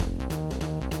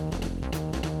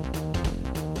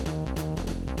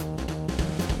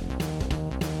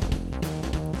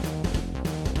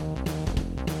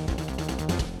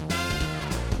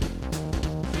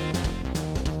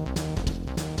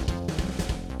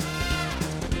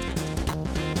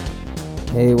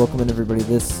Hey, welcome in everybody.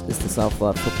 This is the South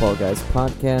Lot Football Guys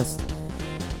podcast.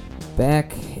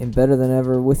 Back and better than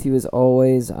ever with you as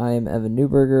always. I am Evan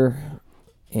Newberger,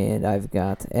 and I've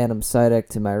got Adam Sidek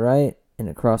to my right, and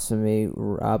across from me,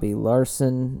 Robbie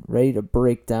Larson, ready to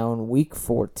break down Week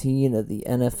 14 of the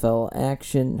NFL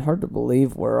action. Hard to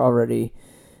believe we're already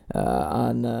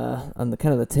on the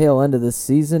kind of the tail end of this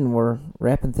season. We're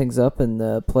wrapping things up, and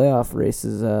the playoff race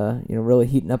is really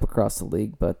heating up across the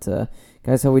league. But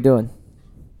guys, how we doing?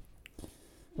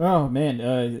 Oh,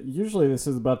 man, usually this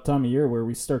is about the time of year where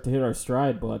we start to hit our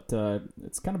stride, but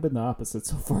it's kind of been the opposite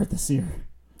so far this year.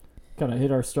 Kind of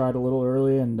hit our stride a little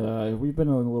early, and we've been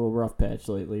in a little rough patch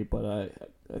lately, but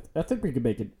I think we can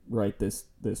make it right this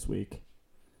week.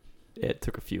 Yeah, it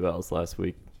took a few L's last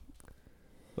week.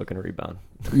 Looking to rebound.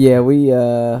 Yeah, we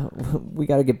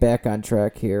got to get back on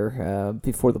track here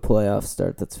before the playoffs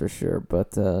start, that's for sure.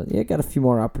 But, got a few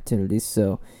more opportunities,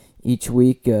 so each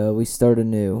week we start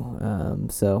anew.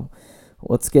 So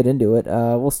let's get into it.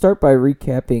 We'll start by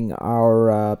recapping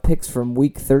our picks from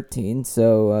Week 13.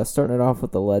 So starting it off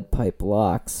with the lead pipe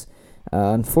locks.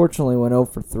 Unfortunately, went 0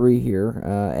 for 3 here.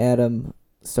 Adam,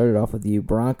 started off with you.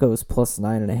 Broncos plus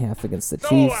 9.5 against the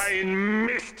Chiefs. I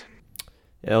missed.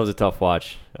 Yeah, that was a tough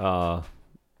watch.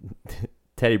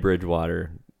 Teddy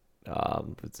Bridgewater,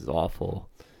 this is awful.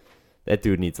 That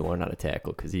dude needs to learn how to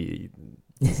tackle because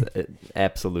it's an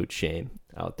absolute shame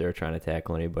out there trying to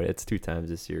tackle anybody. It's 2 times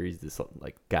this year he's just looked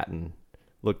like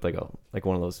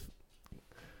one of those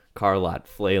car lot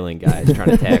flailing guys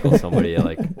trying to tackle somebody,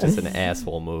 like just an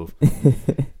asshole move.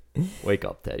 Wake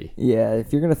up, Teddy. Yeah,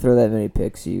 if you're gonna throw that many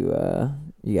picks, you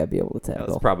gotta be able to tackle.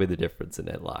 That's probably the difference in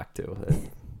that lock too.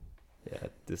 Yeah,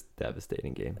 just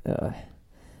devastating game.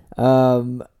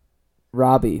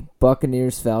 Robbie,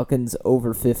 Buccaneers Falcons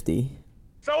over 50.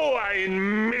 So I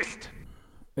missed.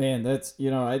 Man, that's,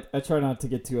 I try not to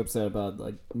get too upset about,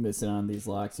 like, missing on these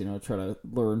locks, try to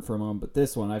learn from them. But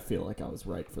this one, I feel like I was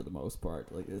right for the most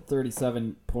part. Like,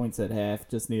 37 points at half,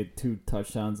 just needed 2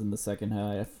 touchdowns in the second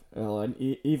half. Well, and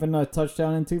even a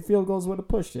touchdown and 2 field goals would have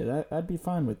pushed it. I'd be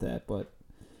fine with that. But,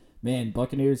 man,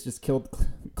 Buccaneers just killed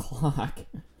clock.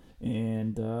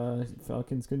 And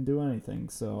Falcons couldn't do anything.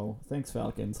 So, thanks,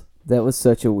 Falcons. That was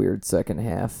such a weird second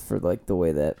half for like the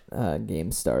way that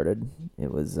game started.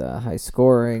 It was high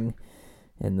scoring,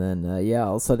 and then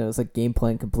all of a sudden it was like game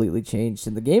plan completely changed,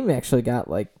 and the game actually got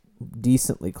like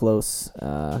decently close,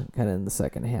 kind of in the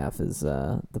second half. As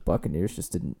the Buccaneers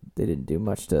just didn't do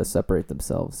much to separate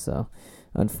themselves. So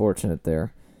unfortunate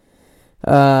there.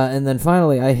 And then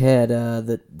finally, I had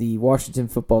the Washington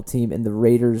football team and the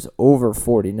Raiders over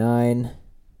 49.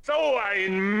 So I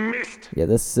missed. Yeah,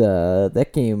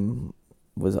 that game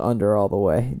was under all the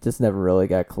way. It just never really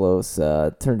got close.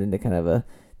 Turned into kind of a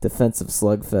defensive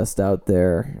slugfest out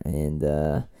there, and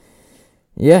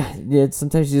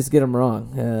sometimes you just get them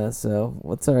wrong. So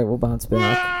what's all right? We'll bounce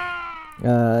back.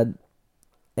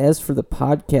 As for the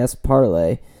podcast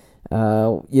parlay,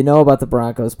 about the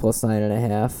Broncos plus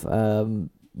 9.5.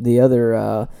 The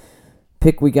other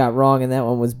pick we got wrong in that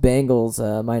one was Bengals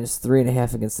minus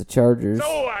 3.5 against the Chargers.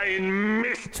 So I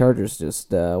missed. Chargers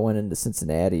just went into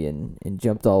Cincinnati and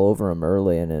jumped all over them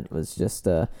early, and it was just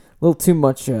a little too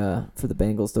much for the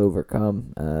Bengals to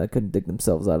overcome. Couldn't dig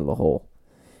themselves out of the hole.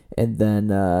 And then,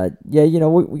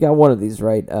 we got one of these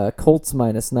right. Colts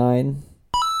minus 9.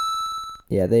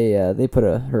 Yeah, they put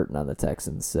a hurting on the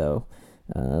Texans, so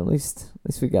at least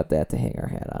we got that to hang our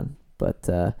hat on. But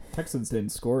Texans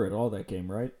didn't score at all that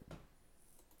game, right?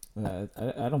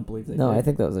 I don't believe they did. I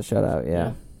think that was a shutout,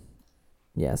 yeah.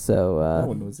 Yeah, so that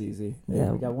one was easy.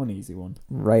 Yeah, we got one easy one.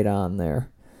 Right on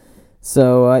there.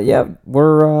 So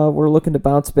we're looking to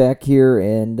bounce back here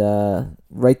and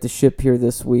right the ship here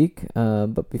this week.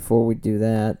 But before we do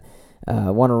that,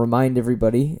 I want to remind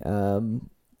everybody,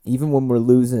 even when we're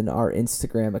losing, our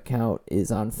Instagram account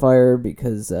is on fire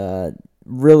because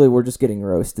really we're just getting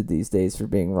roasted these days for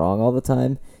being wrong all the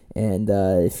time. And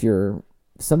if you're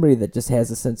somebody that just has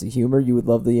a sense of humor, you would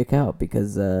love the account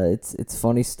because it's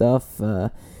funny stuff,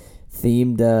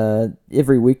 themed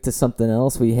every week to something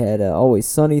else. We had a Always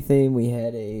Sunny theme. We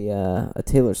had a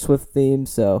Taylor Swift theme.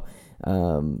 So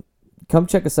come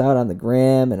check us out on the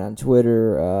gram and on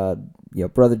Twitter.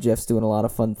 Brother Jeff's doing a lot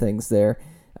of fun things there,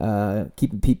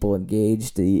 keeping people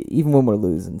engaged even when we're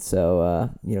losing. So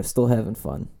still having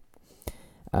fun.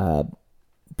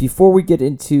 Before we get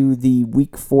into the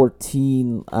Week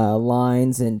 14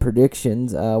 lines and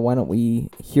predictions, why don't we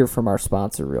hear from our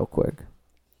sponsor real quick?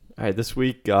 All right, this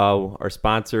week our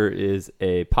sponsor is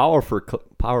a powerful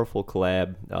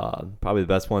collab, probably the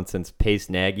best one since Pace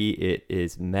Nagy. It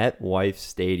is MetWife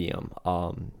Stadium.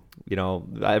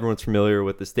 everyone's familiar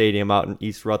with the stadium out in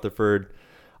East Rutherford.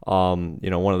 One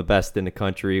of the best in the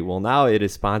country. Well, now it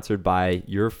is sponsored by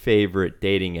your favorite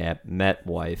dating app,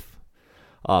 MetWife.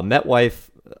 MetWife,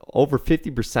 over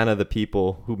 50% of the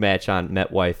people who match on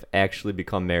MetWife actually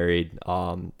become married.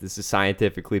 This is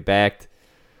scientifically backed.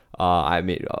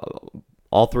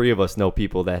 All three of us know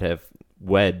people that have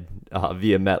wed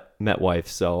via MetWife.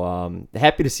 So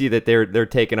happy to see that they're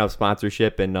taking up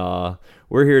sponsorship, and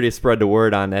we're here to spread the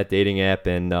word on that dating app.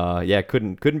 And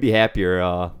couldn't be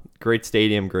happier. Great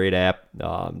stadium, great app,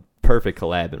 perfect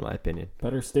collab in my opinion.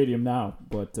 Better stadium now,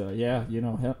 but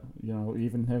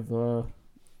even have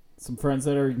some friends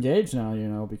that are engaged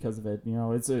now, because of it.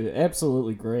 It's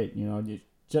absolutely great. You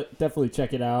definitely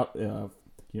check it out.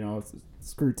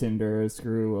 Screw Tinder,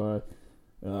 screw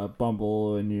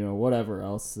Bumble, and whatever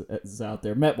else is out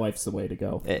there. MetWife's the way to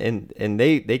go. And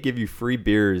they give you free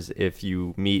beers if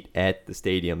you meet at the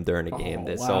stadium during a game.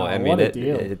 Wow, So I mean, what a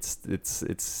deal. it's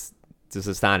just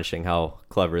astonishing how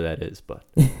clever that is. But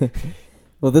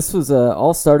Well, this was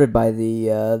all started by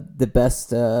the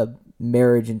best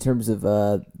marriage in terms of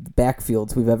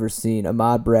backfields we've ever seen.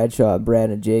 Ahmad Bradshaw and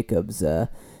Brandon Jacobs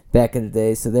back in the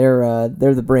day. So they're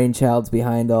the brainchilds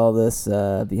behind all this,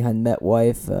 behind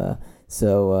MetWife.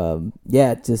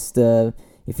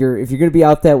 If you're gonna be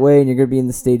out that way and you're gonna be in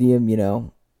the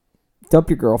stadium, dump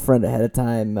your girlfriend ahead of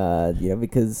time,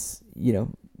 because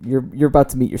you're about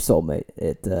to meet your soulmate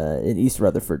in East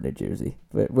Rutherford, New Jersey,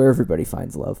 where everybody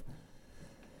finds love.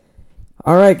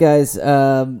 All right, guys,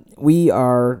 we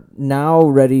are now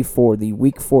ready for the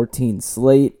Week 14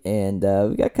 slate, and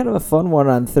we got kind of a fun one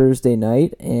on Thursday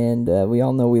night, and we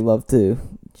all know we love to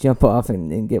jump off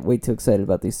and get way too excited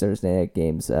about these Thursday night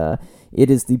games. It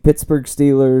is the Pittsburgh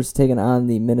Steelers taking on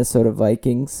the Minnesota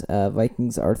Vikings.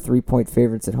 Vikings are 3-point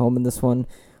favorites at home in this one,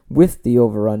 with the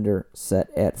over-under set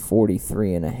at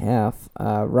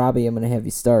 43.5. Robbie, I'm going to have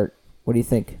you start. What do you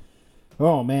think?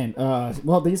 Oh, man.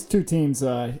 These two teams,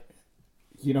 the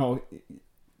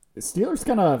Steelers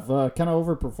kind of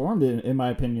overperformed in my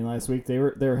opinion last week. They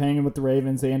were hanging with the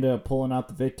Ravens. They ended up pulling out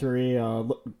the victory.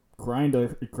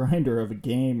 Grinder of a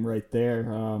game right there.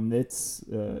 It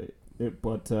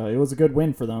was a good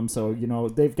win for them. So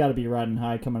they've got to be riding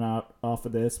high coming out off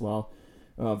of this. While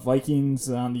Vikings,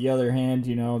 on the other hand,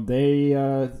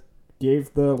 they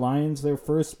gave the Lions their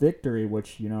first victory,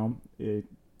 which I'm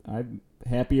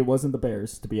happy it wasn't the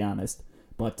Bears, to be honest.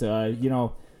 But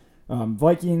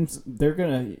Vikings, they're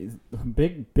gonna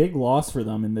big loss for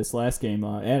them in this last game.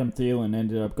 Adam Thielen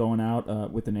ended up going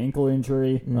out with an ankle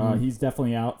injury. Mm-hmm. He's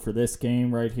definitely out for this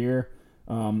game right here.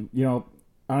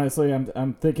 Honestly,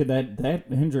 I'm thinking that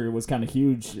injury was kind of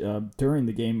huge during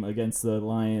the game against the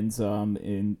Lions.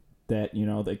 In that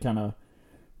they kind of,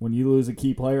 when you lose a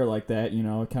key player like that,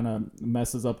 it kind of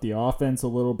messes up the offense a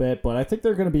little bit. But I think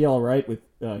they're going to be all right with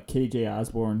KJ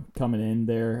Osborne coming in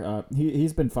there.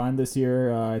 He's been fine this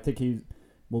year. I think he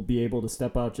will be able to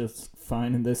step out just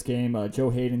fine in this game. Joe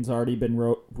Hayden's already been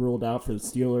ruled out for the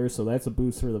Steelers, so that's a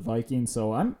boost for the Vikings.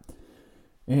 So I'm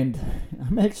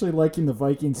actually liking the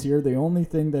Vikings here. The only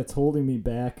thing that's holding me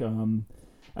back,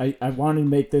 I wanted to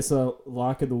make this a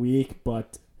lock of the week,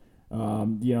 but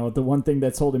the one thing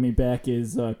that's holding me back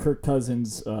is Kirk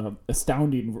Cousins'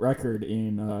 astounding record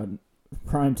in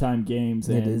primetime games.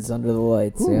 It is under the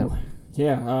lights,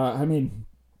 I mean,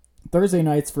 Thursday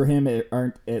nights for him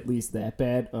aren't at least that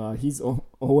bad. He's 0-9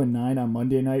 on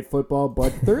Monday Night Football,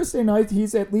 but Thursday night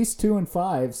he's at least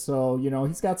 2-5. So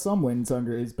he's got some wins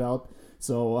under his belt.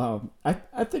 So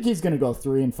I think he's going to go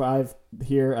 3-5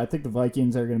 here. I think the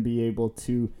Vikings are going to be able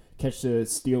to catch the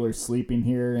Steelers sleeping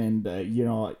here, and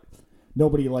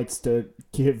nobody likes to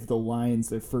give the Lions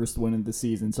their first win of the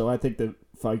season. So I think the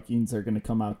Vikings are going to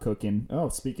come out cooking. Oh,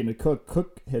 speaking of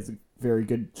Cook has a very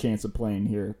good chance of playing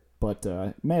here. But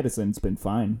Madison's been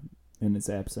fine in his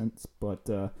absence. But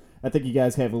I think you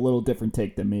guys have a little different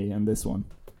take than me on this one.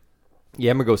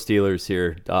 yeah, I'm gonna go Steelers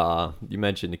here. You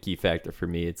mentioned the key factor for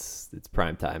me. It's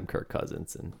primetime Kirk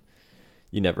Cousins, and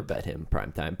you never bet him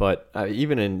primetime. But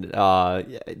even in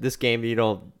this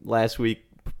game, last week,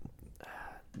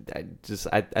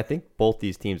 I think both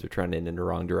these teams are trending in the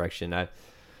wrong direction.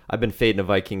 I've been fading the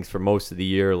Vikings for most of the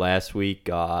year. Last week,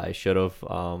 I should have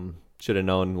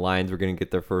known the Lions were going to get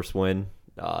their first win.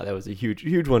 That was a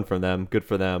huge win for them. Good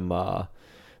for them.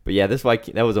 But yeah,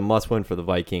 that was a must win for the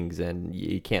Vikings, and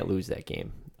you can't lose that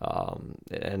game.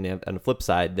 And on the flip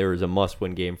side, there was a must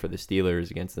win game for the Steelers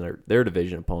against their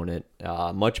division opponent,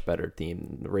 much better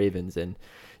team, the Ravens, and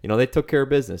they took care of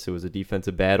business. It was a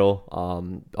defensive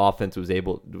battle. Offense was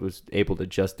able to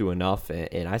just do enough,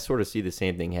 and I sort of see the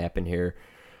same thing happen here.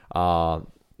 I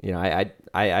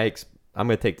I'm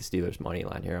going to take the Steelers money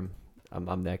line here.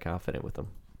 I'm that confident with them.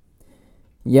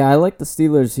 Yeah, I like the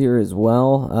Steelers here as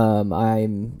well.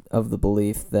 I'm of the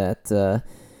belief that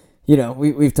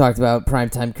we've talked about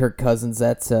primetime Kirk Cousins.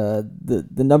 That's the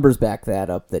numbers back that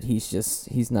up. That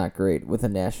he's not great with a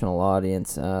national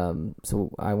audience.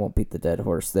 So I won't beat the dead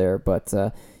horse there. But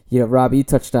Rob, you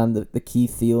touched on the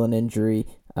Keith Thielen injury.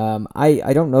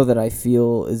 I don't know that I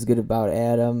feel as good about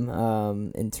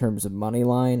Adam in terms of money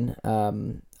line.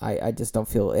 I just don't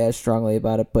feel as strongly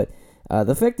about it. But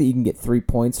the fact that you can get 3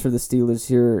 points for the Steelers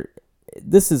here,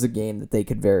 this is a game that they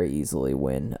could very easily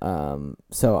win.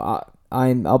 So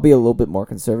I'll be a little bit more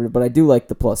conservative, but I do like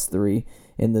the +3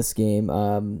 in this game.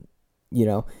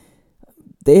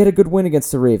 They had a good win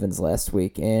against the Ravens last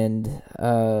week, and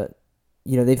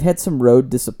they've had some road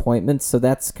disappointments, so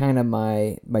that's kind of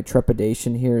my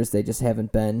trepidation here is they just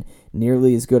haven't been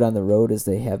nearly as good on the road as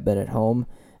they have been at home.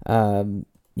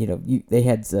 They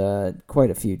had quite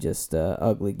a few just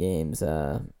ugly games.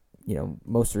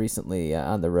 Most recently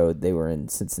on the road they were in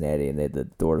Cincinnati and they had the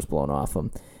doors blown off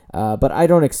them. But I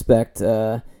don't expect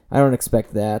that.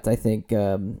 I think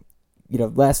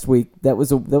last week that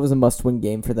was a must-win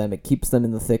game for them. It keeps them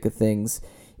in the thick of things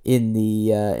in the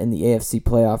AFC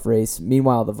playoff race.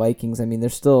 Meanwhile, the Vikings, I mean, they're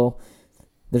still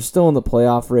in the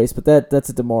playoff race, but that's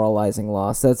a demoralizing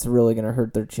loss. That's really going to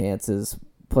hurt their chances.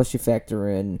 Plus, you factor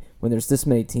in when there's this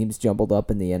many teams jumbled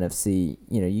up in the NFC,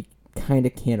 you kind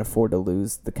of can't afford to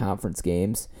lose the conference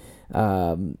games.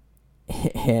 And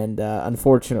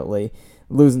unfortunately,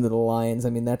 losing to the Lions, I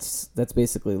mean, that's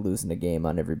basically losing a game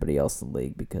on everybody else in the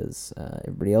league because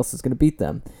everybody else is going to beat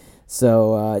them.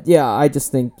 So, I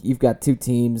just think you've got two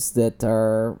teams that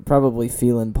are probably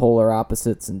feeling polar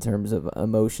opposites in terms of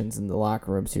emotions in the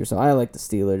locker rooms here. So I like the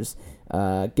Steelers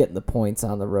getting the points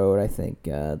on the road. I think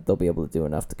they'll be able to do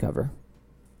enough to cover.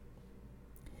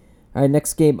 All right,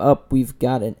 next game up, we've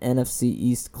got an NFC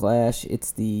East clash.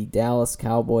 It's the Dallas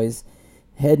Cowboys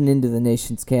heading into the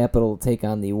nation's capital to take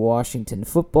on the Washington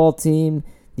football team.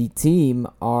 The team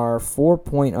are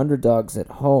 4-point underdogs at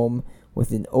home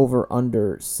with an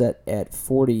over-under set at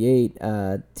 48.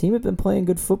 Team have been playing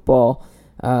good football,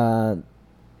 but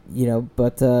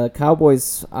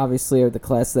Cowboys obviously are the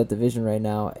class of that division right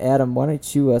now. Adam, why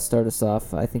don't you start us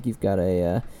off? I think you've got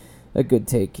a good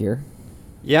take here.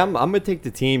 Yeah, I'm gonna take the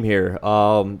team here.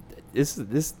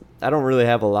 This I don't really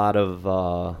have a lot of.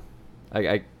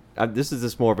 This is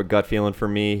just more of a gut feeling for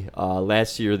me.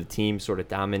 Last year, the team sort of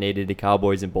dominated the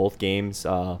Cowboys in both games,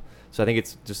 so I think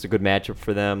it's just a good matchup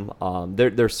for them.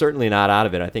 They're certainly not out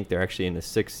of it. I think they're actually in the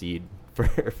 6th seed for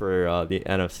the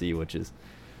NFC, which is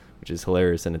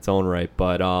hilarious in its own right.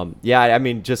 But I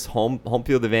mean, just home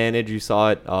field advantage. You saw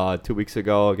it 2 weeks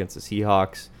ago against the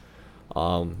Seahawks.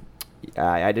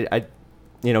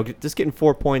 Just getting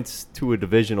 4 points to a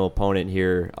divisional opponent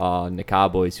here in the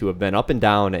Cowboys, who have been up and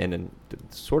down and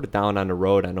sort of down on the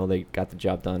road. I know they got the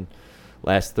job done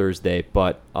last Thursday,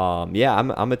 but I'm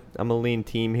a lean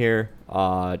team here.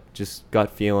 Just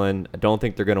gut feeling. I don't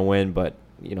think they're gonna win, but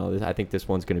I think this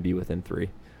one's gonna be within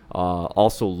 3.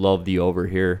 Also love the over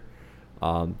here.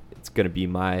 It's gonna be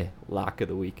my lock of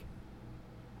the week.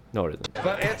 No, it isn't.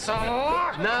 But it's a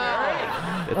lock! No!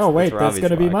 That's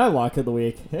going to be my lock of the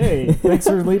week. Hey, thanks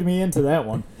for leading me into that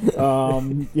one.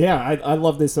 I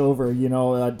love this over.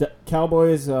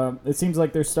 Cowboys, it seems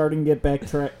like they're starting to get back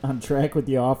on track with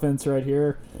the offense right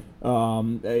here.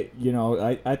 I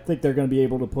think they're going to be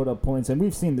able to put up points, and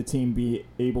we've seen the team be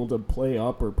able to play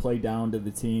up or play down to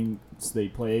the teams they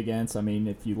play against. I mean,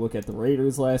 if you look at the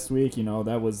Raiders last week,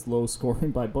 that was low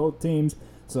scoring by both teams.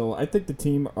 So I think the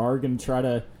team are going to try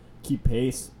to keep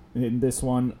pace in this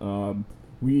one.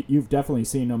 You've definitely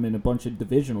seen them in a bunch of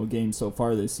divisional games so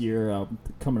far this year.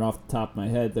 Coming off the top of my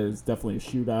head, there's definitely a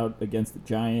shootout against the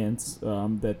Giants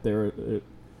that they're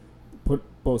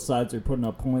both sides are putting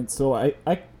up points. So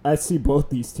I see both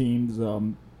these teams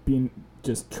being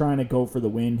just trying to go for the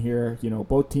win here.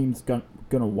 Both teams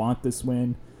gonna want this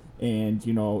win, and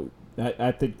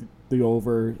I think the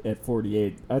over at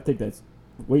 48. I think that's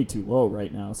way too low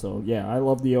right now. So I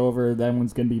love the over. That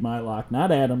one's gonna be my lock,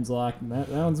 not Adam's lock. That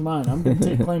one's mine. I'm gonna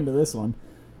take claim to this one.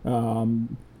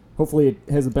 Hopefully it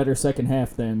has a better second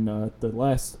half than the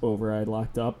last over I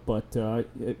locked up. But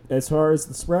as far as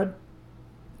the spread,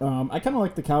 I kind of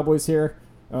like the Cowboys here.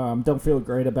 Don't feel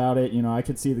great about it. I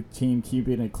could see the team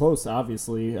keeping it close,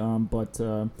 obviously. But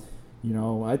I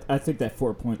think that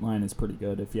 4-point line is pretty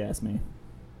good, if you ask me.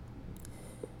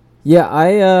 Yeah,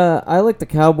 I like the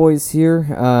Cowboys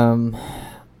here.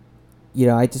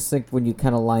 I just think when you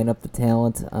kind of line up the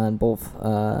talent on both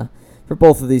for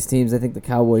both of these teams, I think the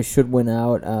Cowboys should win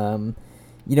out.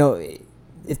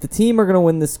 if the team are going to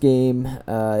win this game,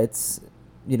 it's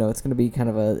going to be kind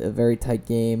of a very tight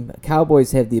game.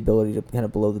 Cowboys have the ability to kind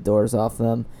of blow the doors off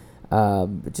them.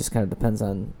 It just kind of depends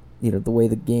on the way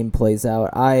the game plays out.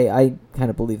 I kind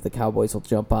of believe the Cowboys will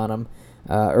jump on them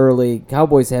early.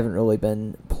 Cowboys haven't really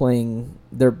been playing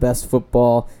their best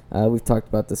football. We've talked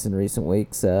about this in recent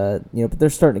weeks. But they're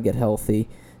starting to get healthy.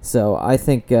 So I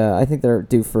think they're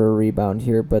due for a rebound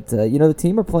here. But the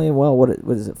team are playing well. What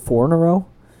is it? 4 in a row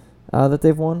that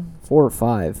they've won, 4 or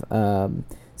 5.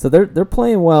 So they're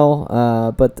playing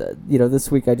well. But this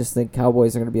week I just think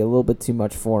Cowboys are going to be a little bit too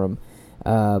much for them.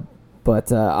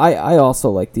 But I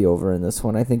also like the over in this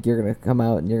one. I think you're going to come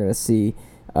out and you're going to see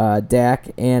Dak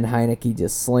and Heineke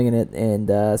just slinging it.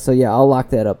 And so, yeah, I'll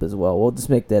lock that up as well. We'll just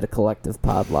make that a collective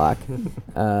pod lock.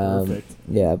 Perfect.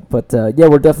 Yeah, but,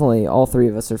 we're definitely, all three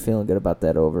of us are feeling good about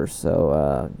that over.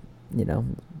 So,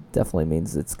 definitely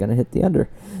means it's going to hit the under.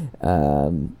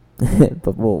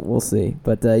 But we'll see.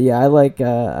 But, I like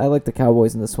the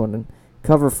Cowboys in this one. And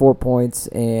cover 4 points,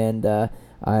 and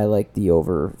I like the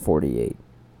over 48.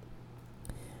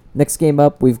 Next game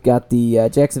up, we've got the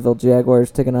Jacksonville Jaguars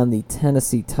taking on the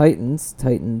Tennessee Titans.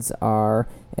 Titans are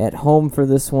at home for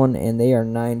this one, and they are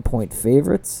 9-point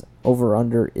favorites.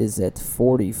 Over-under is at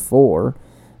 44.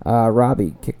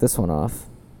 Robbie, kick this one off.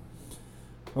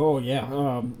 Oh,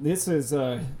 yeah. This is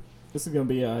going to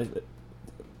be a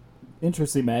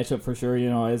interesting matchup for sure,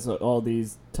 as all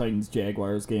these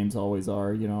Titans-Jaguars games always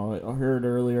are. I heard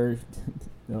earlier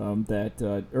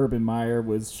that Urban Meyer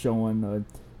was showing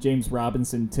James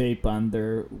Robinson tape on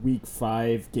their Week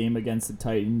 5 game against the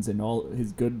Titans and all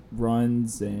his good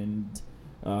runs, and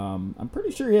I'm pretty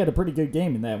sure he had a pretty good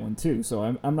game in that one too.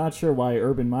 So I'm not sure why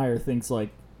Urban Meyer thinks like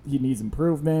he needs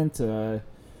improvement.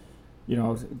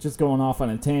 Just going off on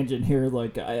a tangent here,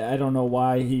 like I don't know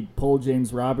why he pulled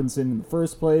James Robinson in the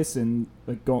first place and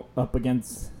go up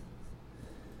against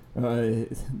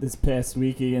this past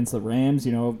week against the Rams.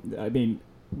 I mean,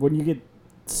 when you get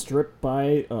stripped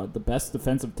by the best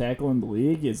defensive tackle in the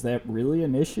league, is that really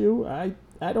an issue? I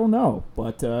don't know,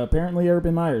 but apparently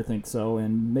Urban Meyer thinks so,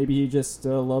 and maybe he just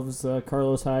loves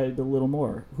Carlos Hyde a little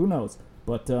more. Who knows?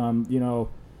 But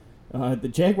the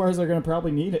Jaguars are going to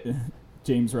probably need it,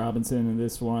 James Robinson in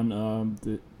this one.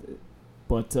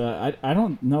 But I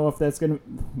don't know if that's going to,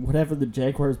 whatever the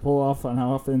Jaguars pull off on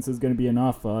offense is going to be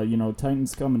enough.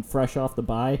 Titans coming fresh off the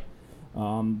bye,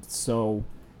 so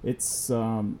it's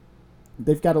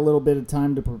they've got a little bit of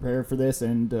time to prepare for this,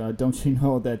 and don't you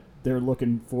know that they're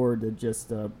looking forward to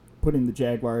just putting the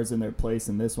Jaguars in their place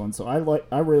in this one. So I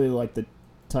really like the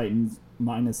Titans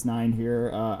 -9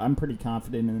 here. I'm pretty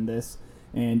confident in this,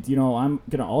 and I'm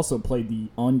gonna also play the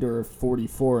under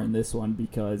 44 in this one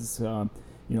because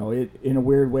it in a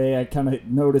weird way I kind of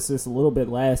noticed this a little bit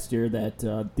last year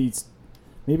that these.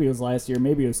 Maybe it was last year,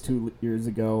 maybe it was 2 years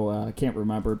ago. I can't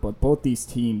remember, but both these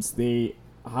teams, they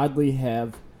oddly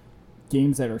have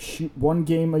games that are one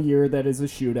game a year that is a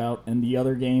shootout, and the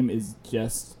other game is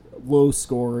just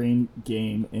low-scoring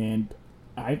game. And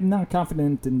I'm not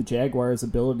confident in the Jaguars'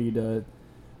 ability to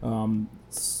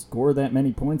score that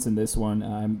many points in this one.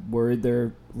 I'm worried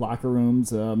their locker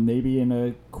rooms maybe in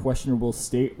a questionable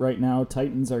state right now.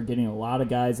 Titans are getting a lot of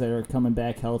guys that are coming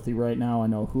back healthy right now. I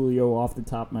know Julio off the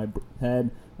top of my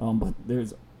head, but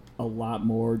there's a lot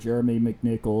more. Jeremy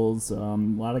McNichols,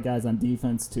 a lot of guys on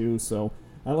defense too. So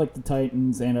I like the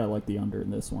Titans, and I like the under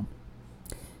in this one.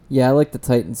 Yeah, I like the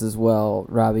Titans as well.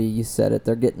 Robbie, you said it.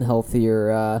 They're getting healthier,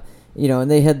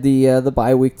 and they had the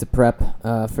bye week to prep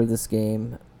for this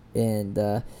game. And,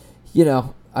 I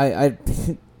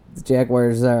the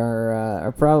Jaguars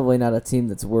are probably not a team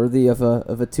that's worthy of a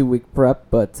 2-week prep,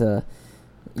 but,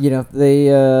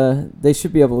 they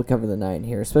should be able to cover the 9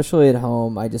 here, especially at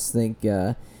home. I just think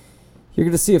you're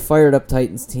going to see a fired-up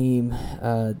Titans team.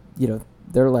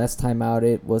 Their last time out,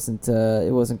 it wasn't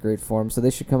great for them. So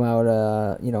they should come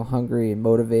out, hungry and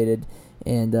motivated.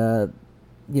 And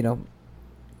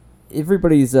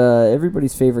everybody's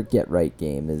favorite get right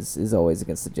game is always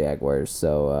against the Jaguars.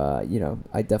 So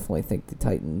I definitely think the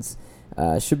Titans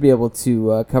should be able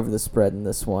to cover the spread in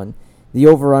this one. The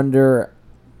over under,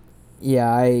 yeah,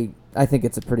 I think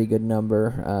it's a pretty good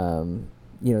number.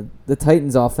 The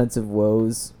Titans' offensive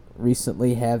woes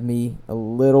recently have me a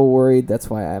little worried. That's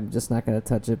why I'm just not going to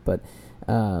touch it. But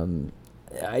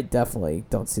I definitely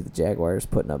don't see the Jaguars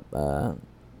putting up.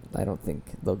 I don't think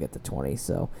they'll get to 20.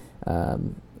 So I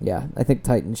think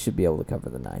Titans should be able to cover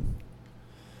the 9.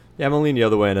 Yeah, I'm going to lean the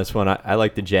other way on this one. I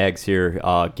like the Jags here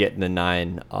getting the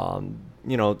 9.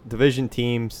 Division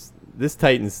teams. This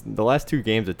Titans, the last 2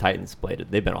 games the Titans played,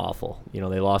 they've been awful. They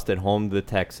lost at home to the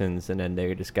Texans, and then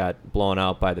they just got blown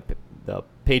out by the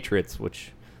Patriots,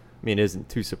 which I mean isn't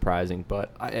too surprising,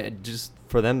 but just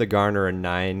for them to garner a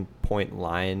 9-point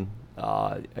line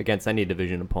against any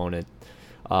division opponent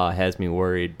has me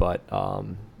worried. But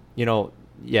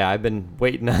yeah, I've been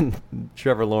waiting on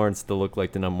Trevor Lawrence to look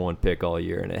like the number one pick all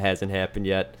year, and it hasn't happened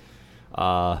yet.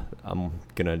 I'm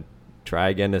gonna try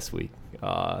again this week.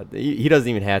 He doesn't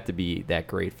even have to be that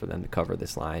great for them to cover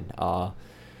this line.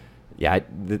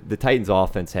 The Titans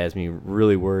offense has me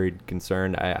really worried,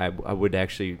 concerned. I would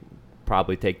actually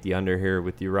probably take the under here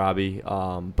with you, Robbie.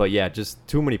 But yeah, just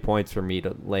too many points for me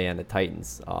to lay on the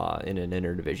Titans in an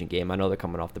interdivision game. I know they're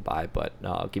coming off the bye, but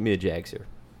give me the Jags here.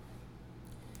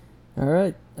 All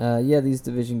right. These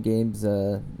division games,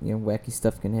 wacky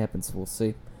stuff can happen, so we'll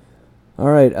see. All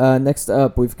right, next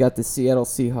up, we've got the Seattle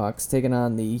Seahawks taking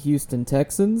on the Houston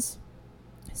Texans.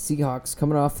 Seahawks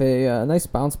coming off a nice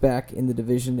bounce back in the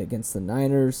division against the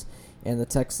Niners, and the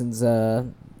Texans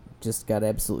just got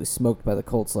absolutely smoked by the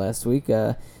Colts last week.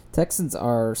 Texans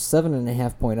are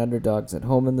 7.5-point underdogs at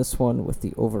home in this one, with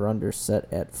the over-under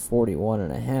set at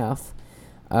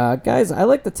 41.5. Guys, I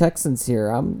like the Texans here.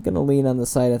 I'm going to lean on the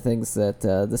side of things that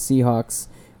the Seahawks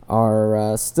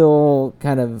are still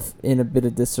kind of in a bit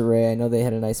of disarray. I know they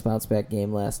had a nice bounce back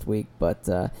game last week, but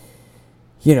I'm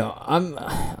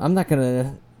not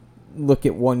gonna look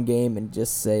at one game and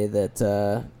just say that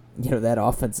that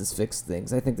offense has fixed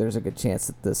things. I think there's a good chance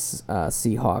that this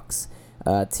Seahawks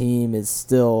team is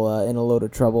still in a load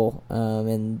of trouble,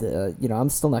 and I'm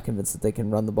still not convinced that they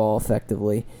can run the ball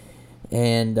effectively.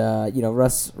 And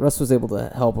Russ was able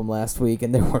to help them last week,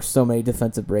 and there were so many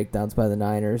defensive breakdowns by the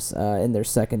Niners in their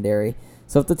secondary.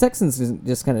 So if the Texans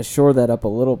just kind of shore that up a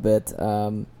little bit,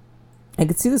 I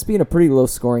could see this being a pretty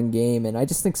low-scoring game, and I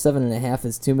just think 7.5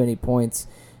 is too many points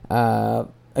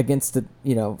against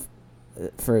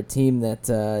for a team that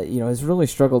has really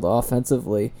struggled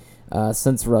offensively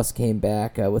since Russ came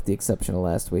back, with the exception of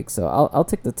last week. So I'll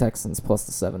take the Texans plus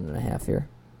the 7.5 here.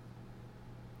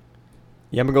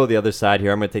 Yeah, I'm going to go the other side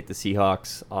here. I'm going to take the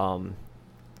Seahawks.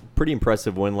 Pretty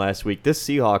impressive win last week. This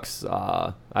Seahawks,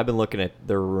 I've been looking at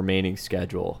their remaining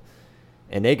schedule,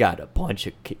 and they got a bunch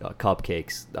of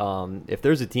cupcakes. If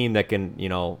there's a team that can,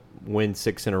 win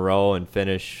 6 in a row and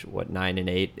finish,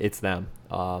 9-8, it's them.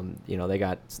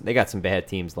 They got some bad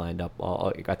teams lined up.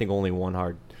 I think only one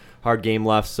hard game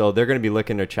left, so they're going to be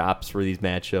licking their chops for these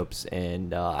matchups,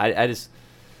 and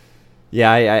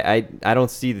I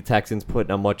don't see the Texans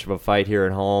putting up much of a fight here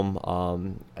at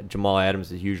home. Jamal Adams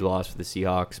is a huge loss for the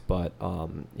Seahawks, but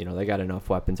they got enough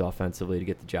weapons offensively to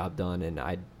get the job done, and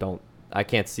I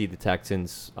can't see the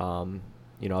Texans,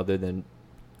 other than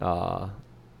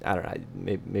I don't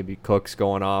know, maybe Cooks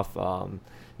going off.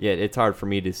 It's hard for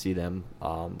me to see them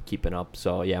keeping up.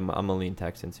 So yeah, I'm gonna lean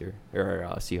Texans here or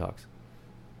Seahawks.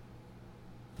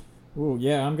 Ooh,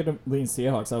 yeah, I'm gonna lean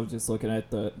Seahawks. I was just looking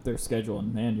at their schedule,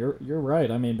 and man, you're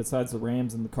right. I mean, besides the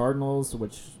Rams and the Cardinals,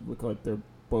 which look like they're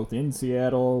both in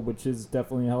Seattle, which is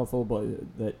definitely helpful,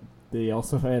 but that they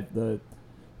also have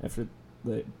after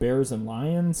the Bears and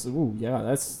Lions. Ooh,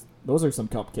 yeah, those are some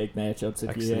cupcake matchups.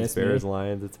 If you ask me. Bears,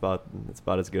 Lions, it's about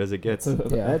as good as it gets.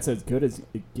 That's as good as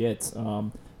it gets.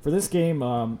 For this game,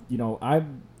 I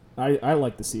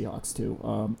like the Seahawks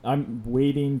too. I'm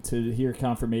waiting to hear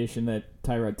confirmation that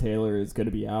Tyrod Taylor is going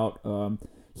to be out.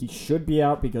 He should be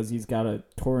out because he's got a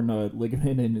torn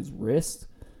ligament in his wrist.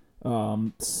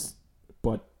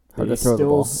 But they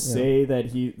still say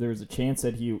that there's a chance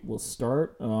that he will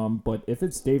start. But if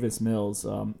it's Davis Mills,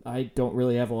 I don't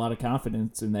really have a lot of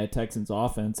confidence in that Texans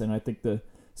offense, and I think the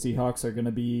Seahawks are going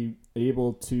to be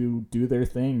able to do their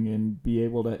thing and be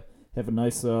able to have a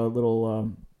nice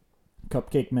little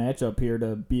cupcake matchup here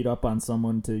to beat up on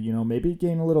someone to, maybe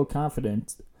gain a little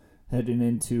confidence heading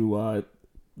into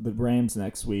the Rams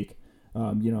next week.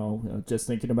 Just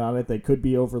thinking about it, they could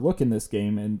be overlooking this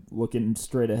game and looking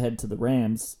straight ahead to the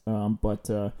Rams. But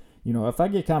if I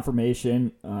get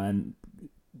confirmation on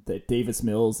that Davis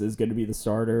Mills is going to be the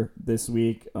starter this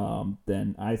week,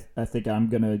 then I think I'm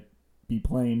going to be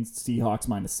playing Seahawks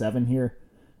 -7 here.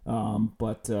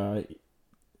 But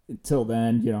until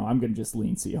then, I'm going to just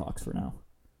lean Seahawks for now.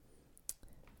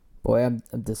 Boy, I'm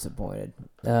disappointed.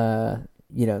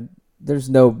 There's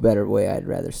no better way I'd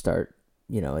rather start,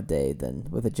 a day than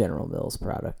with a General Mills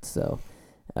product. So,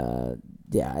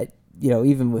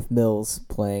 even with Mills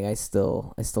playing, I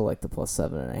still like the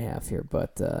 +7.5 here.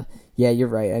 But you're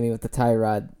right. I mean, with the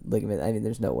Tyrod ligament,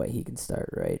 there's no way he can start,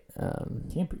 right?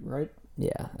 Can't be, right?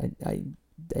 Yeah, I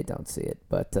don't see it.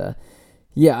 But I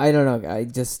don't know. I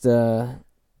just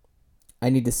I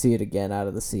need to see it again out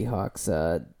of the Seahawks.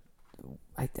 I'm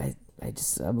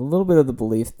a little bit of the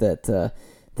belief that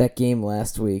that game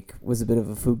last week was a bit of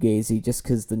a fugazi just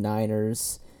because the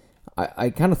Niners. I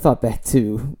kind of thought back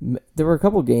to there were a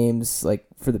couple games like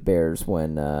for the Bears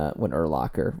when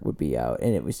Urlacher would be out,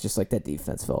 and it was just like that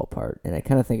defense fell apart. And I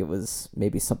kind of think it was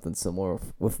maybe something similar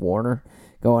with Warner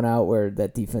going out, where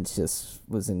that defense just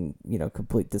was in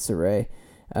complete disarray.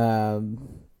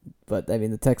 But I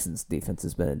mean, the Texans' defense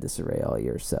has been in disarray all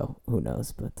year, so who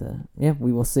knows? But yeah,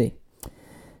 we will see.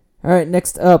 All right,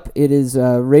 next up, it is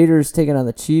Raiders taking on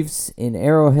the Chiefs in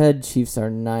Arrowhead. Chiefs are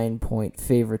 9-point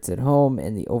favorites at home,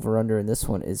 and the over-under in this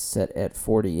one is set at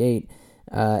 48.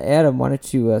 Adam, why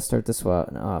don't you start this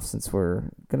one off since we're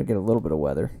going to get a little bit of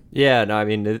weather? Yeah, no, I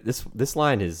mean, this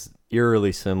line is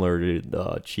eerily similar to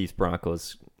the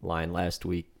Chiefs-Broncos line last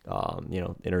week.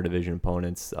 Interdivision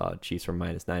opponents, Chiefs were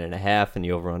minus 9.5, and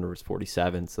the over-under was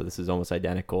 47, so this is almost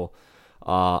identical.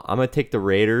 I'm going to take the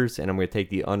Raiders, and I'm going to take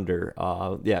the under.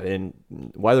 And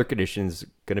weather conditions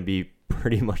going to be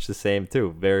pretty much the same,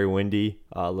 too. Very windy,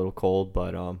 a little cold.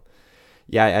 But,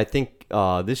 I think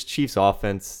this Chiefs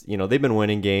offense, they've been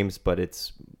winning games, but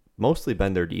it's mostly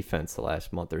been their defense the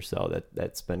last month or so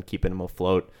that's been keeping them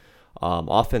afloat.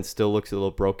 Offense still looks a little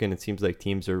broken. It seems like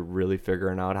teams are really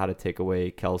figuring out how to take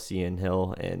away Kelsey and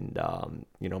Hill and,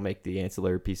 make the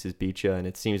ancillary pieces beat you, and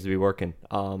it seems to be working.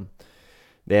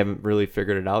 They haven't really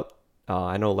figured it out.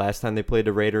 I know last time they played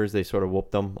the Raiders, they sort of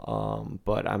whooped them.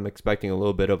 But I'm expecting a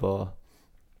little bit of a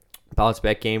bounce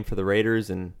back game for the Raiders.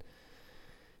 And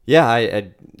yeah,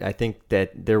 I think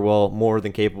that they're more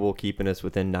than capable of keeping us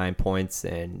within 9 points.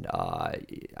 And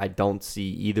I don't see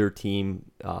either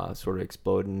team sort of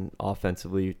exploding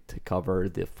offensively to cover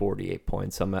the 48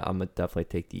 points. So I'm going to definitely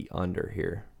take the under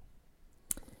here.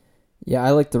 Yeah,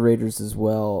 I like the Raiders as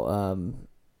well.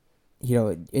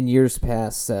 In years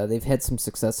past, they've had some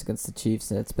success against the Chiefs,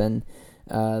 and it's been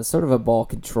sort of a ball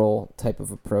control type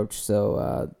of approach.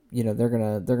 So, they're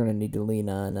gonna need to lean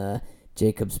on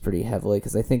Jacobs pretty heavily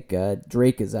because I think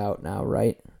Drake is out now,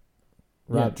 right?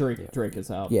 Yeah, Drake is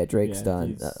out. Yeah, Drake's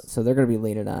done. So they're gonna be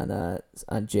leaning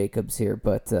on Jacobs here,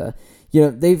 but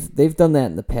they've done that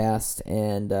in the past,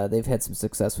 and they've had some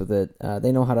success with it.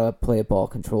 They know how to play a ball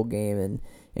control game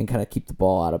and kind of keep the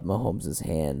ball out of Mahomes'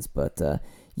 hands, but.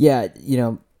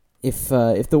 If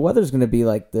the weather's going to be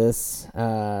like this,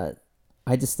 I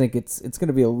just think it's going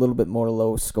to be a little bit more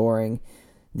low scoring.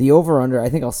 The over-under, I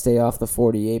think I'll stay off the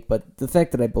 48, but the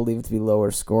fact that I believe it to be lower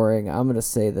scoring, I'm going to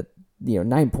say that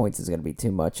 9 points is going to be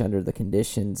too much under the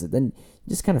conditions. And then you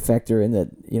just kind of factor in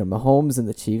that Mahomes and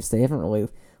the Chiefs, they haven't really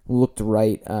looked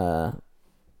right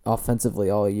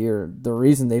offensively all year. The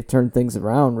reason they've turned things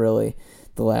around really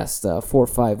the last 4 or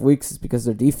 5 weeks is because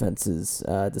their defenses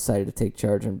decided to take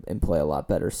charge and play a lot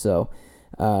better. So,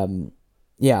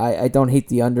 I don't hate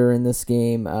the under in this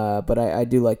game, but I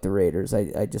do like the Raiders.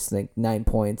 I just think 9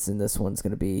 points in this one's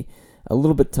going to be a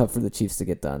little bit tough for the Chiefs to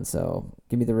get done. So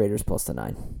give me the Raiders plus the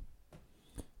 9.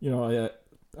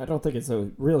 I don't think it's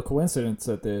a real coincidence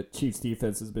that the Chiefs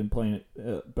defense has been playing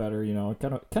it better. I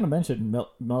kind of mentioned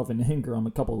Melvin Ingram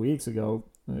a couple of weeks ago.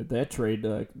 That trade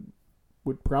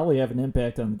would probably have an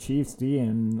impact on the Chiefs D,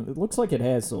 and it looks like it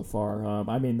has so far.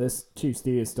 This Chiefs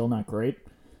D is still not great,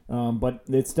 but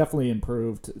it's definitely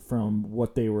improved from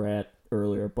what they were at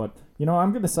earlier. But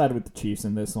I'm going to side with the Chiefs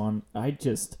in this one. I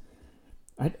just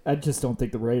don't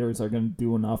think the Raiders are going to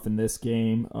do enough in this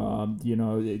game.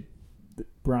 The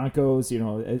Broncos,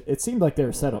 it seemed like they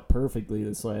were set up perfectly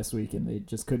this last week, and they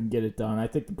just couldn't get it done. I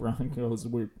think the Broncos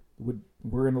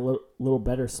we're in a little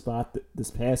better spot this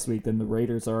past week than the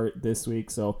Raiders are this week.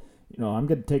 So, I'm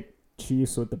going to take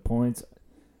Chiefs with the points.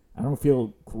 I don't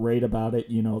feel great about it.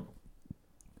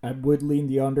 I would lean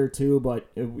the under too, but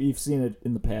we've seen it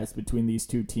in the past between these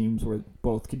two teams where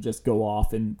both could just go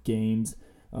off in games.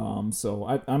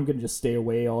 So I'm going to just stay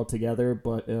away altogether.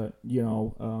 But,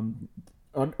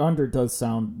 under does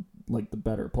sound like the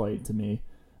better play to me.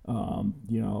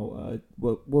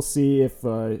 We'll see if,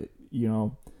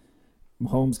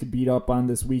 Mahomes could beat up on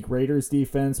this weak Raiders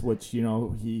defense, which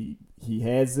he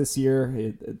has this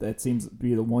year. That seems to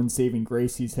be the one saving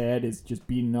grace he's had is just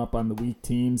beating up on the weak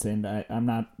teams, and I'm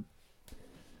not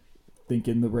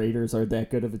thinking the Raiders are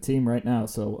that good of a team right now.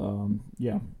 So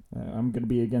I'm going to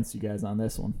be against you guys on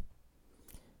this one.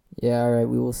 Yeah, all right,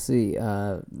 we will see.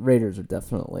 Raiders are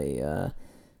definitely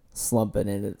slumping,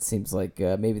 and it seems like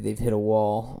maybe they've hit a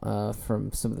wall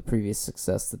from some of the previous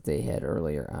success that they had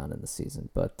earlier on in the season.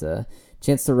 But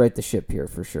chance to right the ship here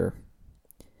for sure.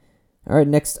 All right,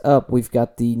 next up, we've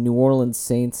got the New Orleans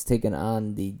Saints taking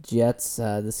on the Jets.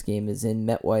 This game is in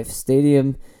MetWife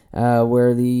Stadium,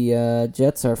 where the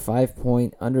Jets are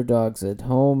 5-point underdogs at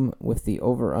home with the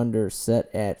over-under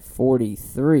set at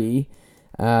 43.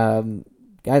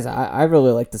 guys, I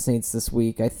really like the Saints this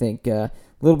week. I think a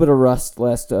little bit of rust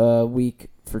last week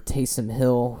for Taysom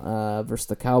Hill versus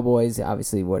the Cowboys.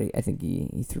 Obviously, I think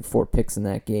he threw 4 picks in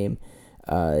that game.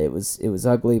 It was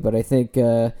ugly, but I think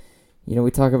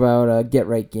we talk about get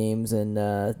right games, and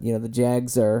the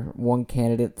Jags are one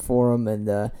candidate for them,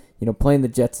 and playing the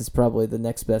Jets is probably the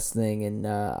next best thing, and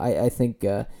I think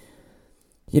they're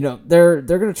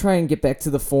gonna try and get back to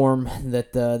the form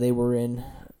that they were in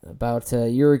about a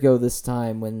year ago this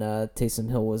time when Taysom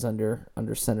Hill was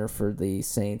under center for the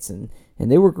Saints, and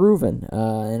they were grooving,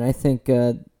 and I think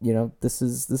this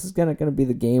is gonna be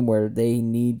the game where they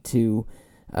need to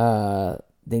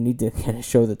kind of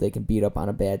show that they can beat up on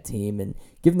a bad team and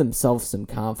give themselves some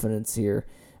confidence here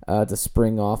to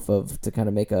spring off of to kind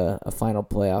of make a final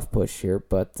playoff push here.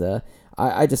 But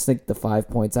I just think the 5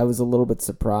 points, I was a little bit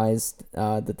surprised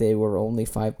that they were only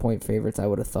 5-point favorites. I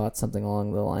would have thought something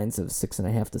along the lines of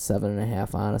 6.5 to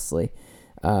 7.5, honestly.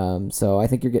 So I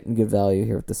think you're getting good value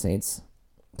here with the Saints.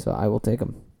 So I will take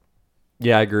them.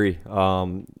 Yeah, I agree.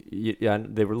 Yeah,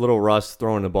 they were a little rust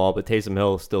throwing the ball, but Taysom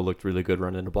Hill still looked really good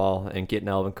running the ball and getting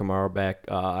Alvin Kamara back.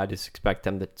 I just expect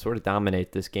them to sort of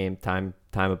dominate this game, time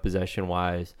of possession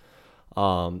wise.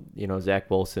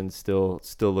 Zach Wilson's still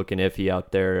looking iffy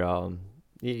out there.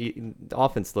 The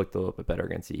offense looked a little bit better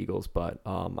against the Eagles, but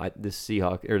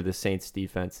the Saints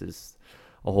defense is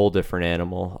a whole different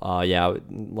animal.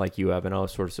 Like you, Evan, I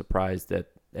was sort of surprised at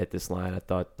this line. I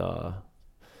thought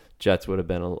Jets would have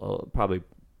been probably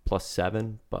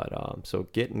 +7, but so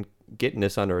getting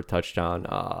this under a touchdown,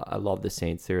 I love the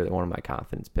Saints here. They're one of my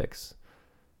confidence picks.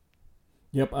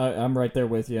 Yep, I'm right there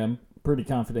with you. I'm pretty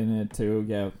confident in it too.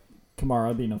 Yeah,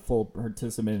 Kamara being a full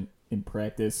participant in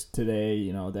practice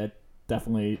today, that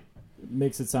definitely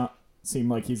makes it seem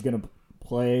like he's going to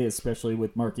play, especially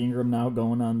with Mark Ingram now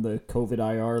going on the COVID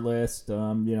IR list.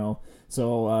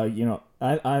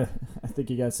 I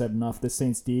think you guys said enough. The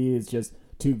Saints D is just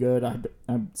too good. I'm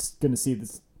going to see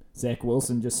this Zach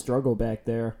Wilson just struggle back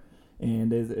there,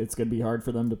 and it's going to be hard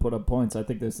for them to put up points. I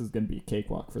think this is going to be a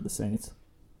cakewalk for the Saints.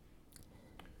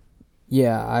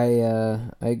 Yeah,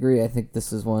 I agree. I think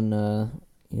this is one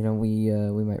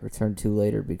we might return to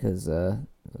later because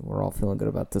we're all feeling good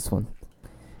about this one.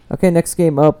 Okay, next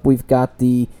game up, we've got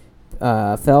the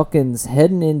Falcons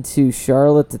heading into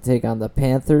Charlotte to take on the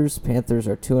Panthers. Panthers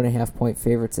are 2.5-point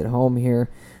favorites at home here.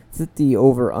 Set the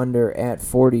over-under at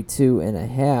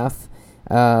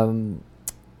 42.5.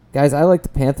 Guys, I like the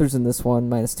Panthers in this one,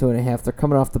 -2.5. They're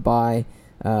coming off the bye,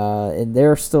 and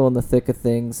they're still in the thick of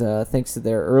things thanks to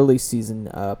their early season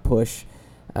push.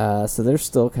 So they're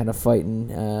still kind of fighting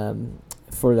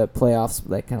for that playoffs,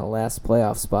 that kind of last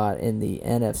playoff spot in the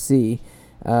NFC.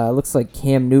 Looks like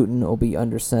Cam Newton will be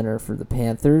under center for the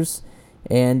Panthers,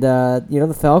 and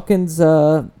the Falcons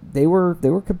they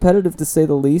were competitive to say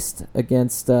the least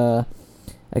against the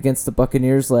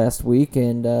Buccaneers last week,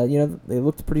 and they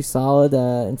looked pretty solid.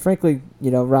 And frankly,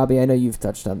 Robbie, I know you've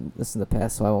touched on this in the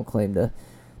past, so I won't claim to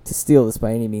steal this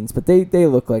by any means, but they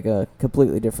look like a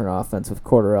completely different offense with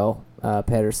Cordarrelle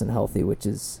Patterson healthy, which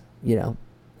is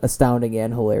astounding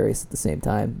and hilarious at the same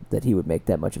time that he would make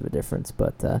that much of a difference.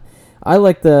 But I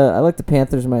like the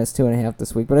Panthers -2.5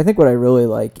 this week. But I think what I really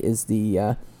like is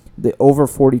the over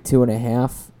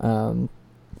 42.5.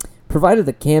 Provided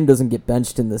that Cam doesn't get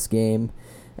benched in this game,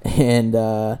 and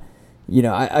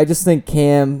I just think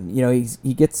Cam,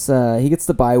 he gets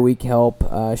the bye week help.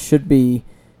 Should be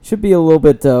a little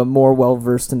bit more well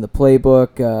versed in the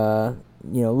playbook. A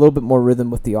little bit more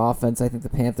rhythm with the offense. I think the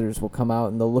Panthers will come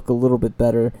out and they'll look a little bit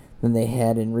better than they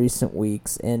had in recent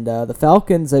weeks. And the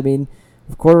Falcons, I mean,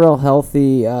 with Cordarrelle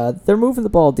healthy, they're moving the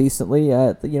ball decently.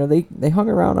 They hung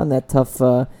around on that tough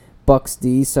Bucs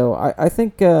D. So I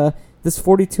think this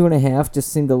 42.5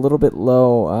 just seemed a little bit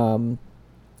low.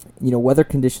 Weather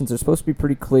conditions are supposed to be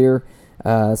pretty clear.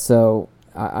 So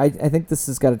I think this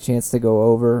has got a chance to go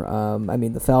over.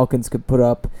 The Falcons could put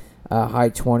up high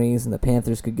 20s, and the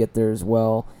Panthers could get there as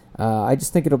well. I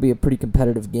just think it'll be a pretty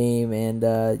competitive game, and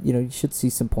you should see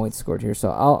some points scored here. So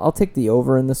I'll take the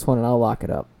over in this one, and I'll lock it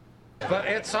up. But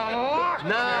it's a lock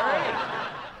now.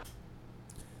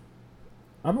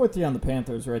 I'm with you on the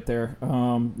Panthers right there.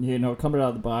 Coming out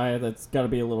of the bye, that's got to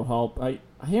be a little help. I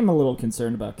am a little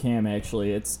concerned about Cam,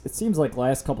 actually. It seems like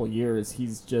last couple of years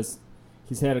he's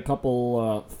had a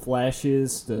couple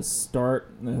flashes to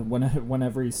start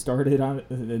whenever he started on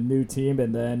a new team,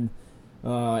 and then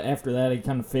after that he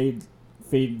kind of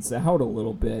fades out a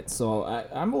little bit. So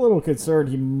I'm a little concerned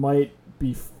he might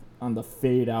be on the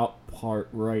fade out part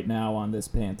right now on this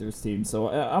Panthers team. So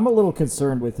I'm a little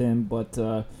concerned with him, but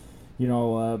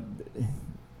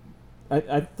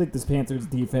I think this Panthers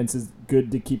defense is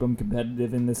good to keep them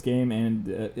competitive in this game, and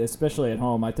especially at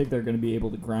home. I think they're going to be able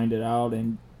to grind it out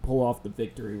and pull off the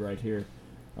victory right here.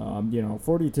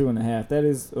 42.5, that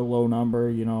is a low number.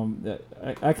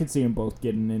 I could see them both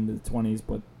getting into the 20s,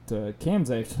 but Cam's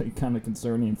actually kind of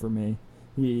concerning for me.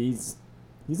 He's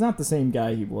not the same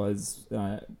guy he was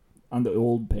on the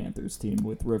old Panthers team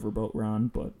with Riverboat Ron,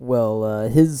 but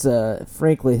his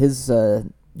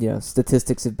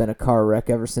statistics have been a car wreck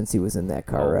ever since he was in that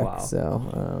car wreck. Wow.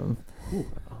 So,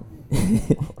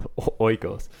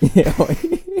 Oikos.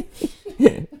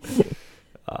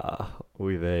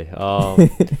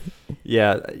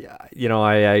 Yeah,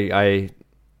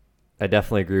 I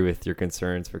definitely agree with your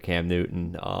concerns for Cam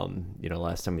Newton.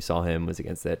 Last time we saw him was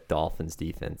against that Dolphins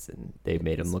defense, and they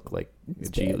made him look like a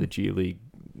G League,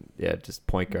 just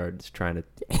point guards trying to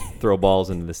throw balls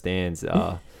into the stands.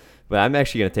 But I'm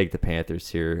actually going to take the Panthers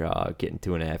here, getting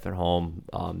 2.5 at home.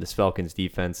 This Falcons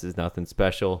defense is nothing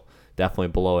special, definitely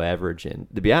below average. And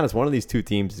to be honest, one of these two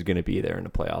teams is going to be there in the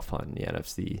playoff hunt in the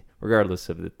NFC, regardless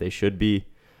of that they should be.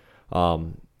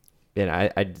 And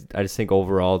I just think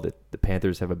overall that the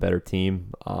Panthers have a better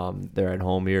team. They're at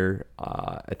home here.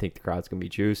 I think the crowd's going to be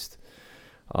juiced.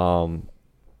 I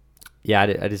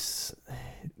just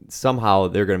somehow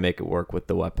they're going to make it work with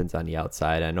the weapons on the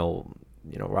outside. I know,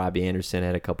 Robbie Anderson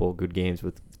had a couple of good games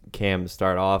with Cam to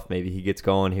start off. Maybe he gets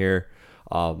going here.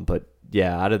 But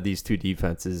out of these two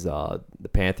defenses, the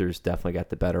Panthers definitely got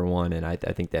the better one, and I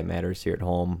think that matters here at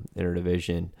home,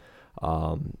 interdivision.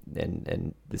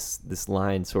 And this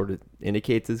line sort of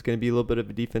indicates it's going to be a little bit of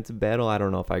a defensive battle. I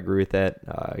don't know if I agree with that.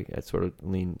 I sort of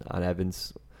lean on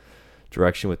Evans'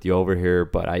 direction with the over here,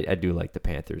 but I do like the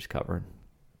Panthers covering.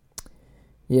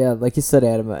 Yeah, like you said,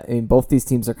 Adam, I mean, both these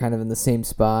teams are kind of in the same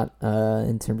spot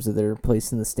in terms of their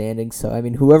place in the standings. So, I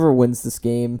mean, whoever wins this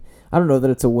game, I don't know that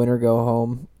it's a win or go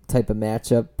home type of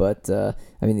matchup, but, the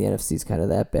NFC is kind of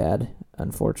that bad,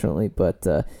 unfortunately. But,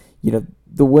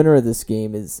 the winner of this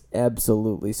game is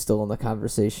absolutely still in the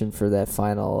conversation for that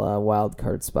final wild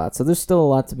card spot. So there's still a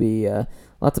lot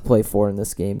to play for in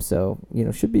this game. So,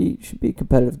 should be a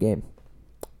competitive game.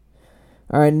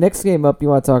 All right, next game up, you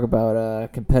want to talk about a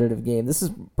competitive game. This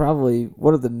is probably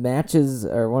one of the matches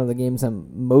or one of the games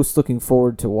I'm most looking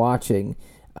forward to watching,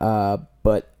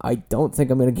 but I don't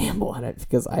think I'm going to gamble on it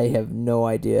because I have no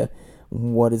idea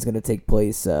what is going to take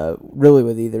place really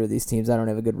with either of these teams. I don't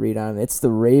have a good read on them. It's the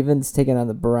Ravens taking on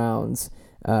the Browns.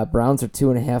 Browns are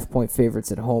 2.5-point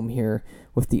favorites at home here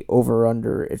with the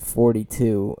over-under at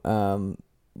 42.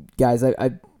 Guys,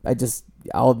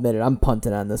 I'll admit it, I'm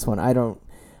punting on this one. I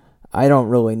don't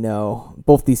really know.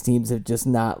 Both these teams have just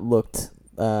not looked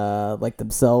like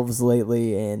themselves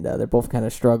lately, and they're both kind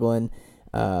of struggling.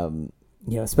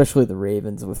 Especially the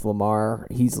Ravens with Lamar.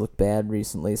 He's looked bad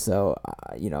recently, so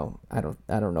I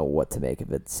don't know what to make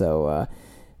of it. So,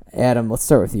 Adam, let's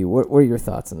start with you. What are your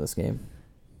thoughts on this game?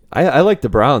 I like the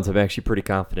Browns. I'm actually pretty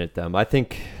confident in them. I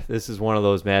think this is one of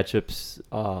those matchups.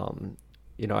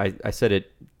 I said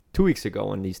it 2 weeks ago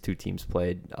when these two teams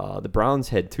played. The Browns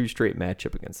had two straight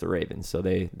matchup against the Ravens, so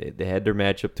they had their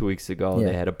matchup 2 weeks ago. Yeah.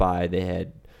 They had a bye. They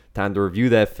had time to review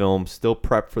that film, still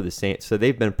prep for the Saints. So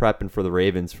they've been prepping for the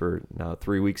Ravens for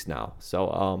 3 weeks now.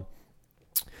 So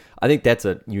I think that's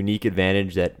a unique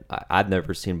advantage that I've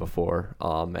never seen before,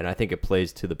 and I think it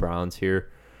plays to the Browns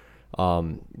here.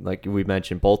 Like we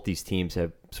mentioned, both these teams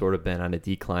have sort of been on a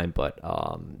decline, but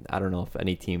I don't know if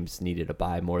any teams needed a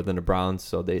bye more than the Browns,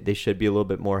 so they should be a little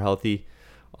bit more healthy.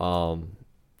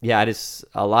 Just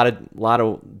a lot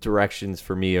of directions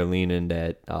for me are leaning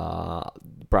that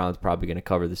Browns probably going to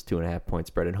cover this 2.5-point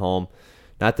spread at home.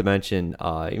 Not to mention,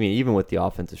 even with the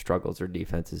offensive struggles, their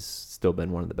defense has still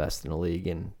been one of the best in the league,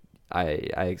 and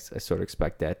I sort of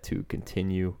expect that to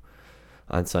continue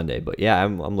on Sunday. But yeah,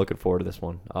 I'm looking forward to this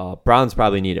one. Browns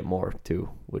probably need it more too,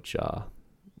 which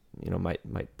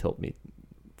might tilt me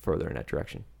further in that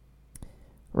direction.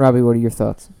 Robbie, what are your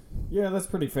thoughts? Yeah, that's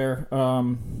pretty fair.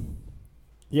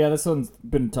 This one's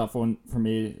been a tough one for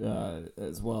me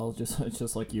as well.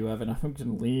 Just like you, Evan. I'm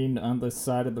going to lean on the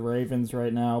side of the Ravens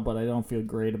right now, but I don't feel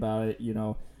great about it.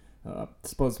 It's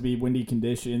supposed to be windy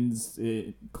conditions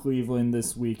in Cleveland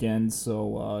this weekend,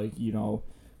 so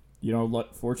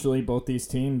fortunately, both these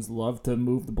teams love to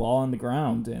move the ball on the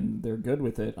ground, and they're good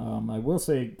with it. I will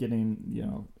say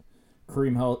getting,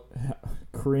 Kareem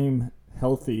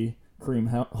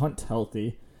Hunt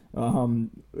healthy,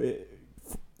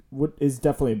 is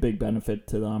definitely a big benefit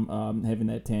to them. Having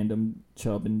that tandem,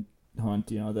 Chubb and Hunt,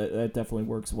 that definitely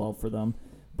works well for them.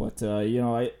 But,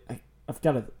 I've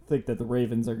got to think that the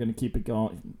Ravens are going to keep it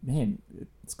going. Man,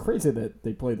 it's crazy that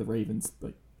they play the Ravens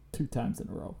like 2 times in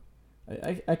a row.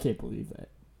 I can't believe that.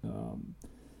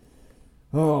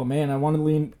 Oh man, I want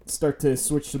to start to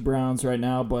switch to Browns right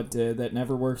now, but that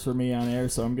never works for me on air,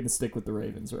 so I'm going to stick with the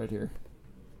Ravens right here.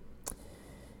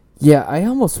 Yeah, I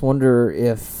almost wonder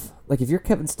if you're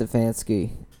Kevin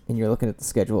Stefanski and you're looking at the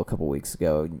schedule a couple weeks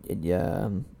ago,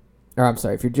 and or I'm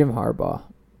sorry, if you're Jim Harbaugh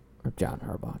or John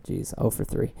Harbaugh, geez, 0 for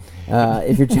 3.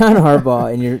 If you're John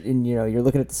Harbaugh and you're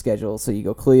looking at the schedule, so you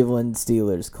go Cleveland,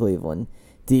 Steelers, Cleveland.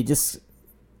 Do you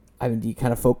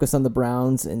kind of focus on the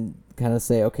Browns and kind of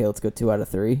say, okay, let's go 2 out of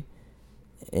 3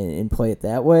 and play it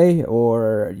that way,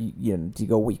 or do you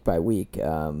go week by week?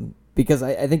 Because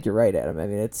I think you're right, Adam. I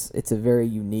mean, it's a very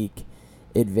unique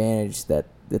advantage that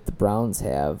the Browns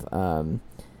have.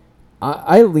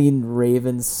 I lean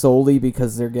Ravens solely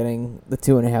because they're getting the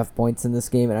 2.5 points in this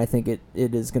game, and I think it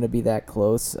is going to be that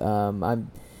close.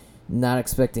 I'm not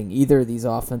expecting either of these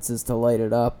offenses to light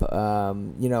it up.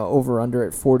 Over under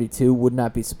at 42. Would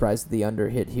not be surprised if the under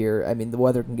hit here. I mean, the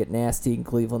weather can get nasty in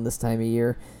Cleveland this time of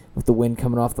year with the wind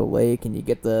coming off the lake, and you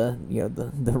get the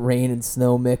rain and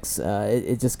snow mix.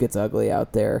 It just gets ugly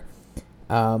out there.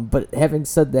 But having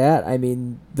said that, I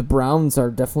mean, the Browns are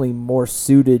definitely more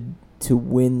suited to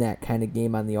win that kind of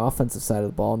game on the offensive side of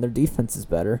the ball, and their defense is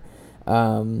better.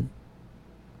 When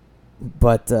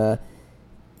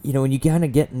you kind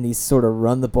of get in these sort of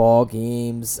run the ball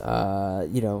games,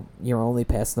 you're only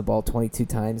passing the ball 22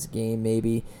 times a game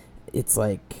maybe. It's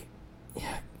like,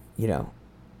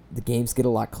 the games get a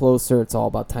lot closer. It's all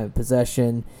about time of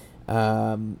possession.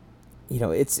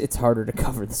 It's harder to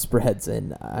cover the spreads,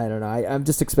 and I don't know. I'm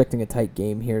just expecting a tight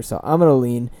game here, so I'm gonna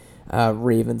lean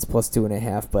Ravens plus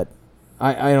 2.5. But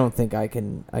I don't think I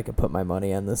can put my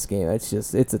money on this game. It's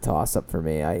a toss up for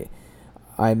me.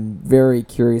 I'm very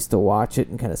curious to watch it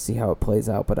and kind of see how it plays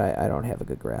out, but I don't have a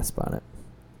good grasp on it.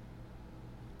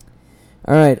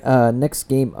 All right, next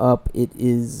game up, it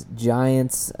is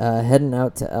Giants heading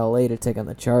out to L.A. to take on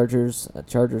the Chargers.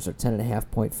 Chargers are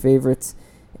 10.5-point favorites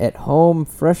at home,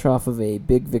 fresh off of a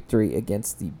big victory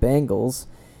against the Bengals.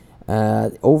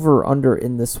 Over-under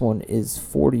in this one is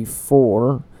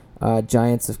 44.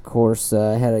 Giants, of course,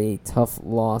 had a tough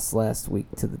loss last week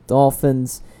to the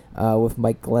Dolphins with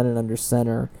Mike Glennon under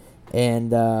center.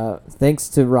 And thanks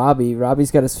to Robbie. Robbie's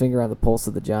got his finger on the pulse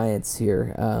of the Giants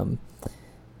here.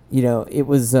 It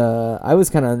was I was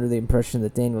kind of under the impression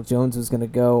that Daniel Jones was going to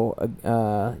go,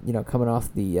 coming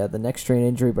off the neck strain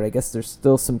injury, but I guess there's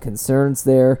still some concerns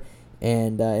there,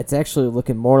 and it's actually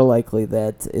looking more likely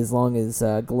that as long as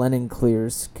Glennon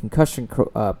clears concussion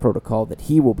protocol, that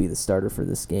he will be the starter for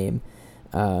this game.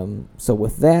 So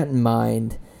with that in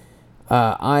mind,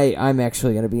 I'm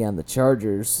actually going to be on the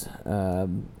Chargers.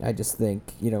 I just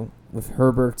think, with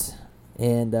Herbert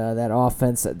and that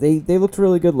offense, they looked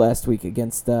really good last week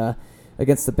against the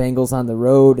Bengals on the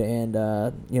road, and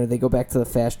they go back to the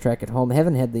fast track at home. They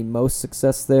haven't had the most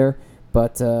success there,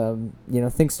 but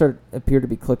things appear to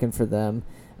be clicking for them.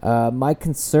 My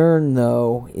concern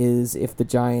though is if the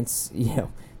Giants,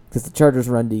 because the Chargers'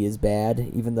 run D is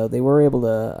bad, even though they were able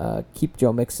to keep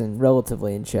Joe Mixon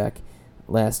relatively in check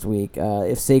last week.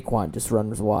 If Saquon just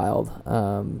runs wild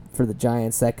for the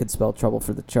Giants, that could spell trouble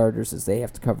for the Chargers as they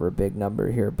have to cover a big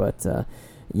number here. But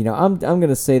I'm going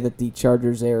to say that the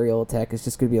Chargers' aerial attack is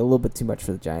just going to be a little bit too much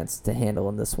for the Giants to handle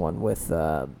in this one, with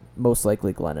most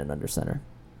likely Glennon under center.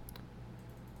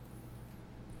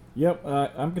 Yep,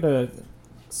 I'm going to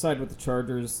side with the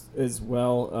Chargers as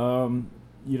well.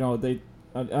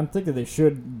 I'm thinking they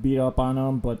should beat up on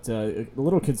them, but a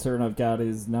little concern I've got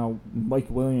is now Mike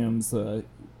Williams.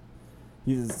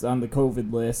 He's on the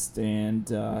COVID list, and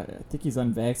I think he's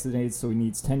unvaccinated, so he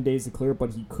needs 10 days to clear,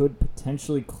 but he could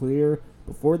potentially clear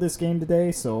before this game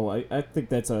today. So I think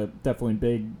that's definitely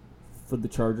big for the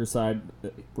Charger side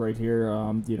right here,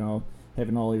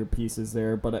 having all your pieces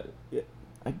there. But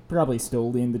I'd probably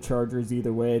still lean the Chargers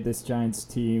either way. This Giants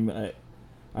team,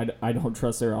 I don't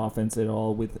trust their offense at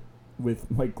all with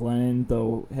Mike Glennon,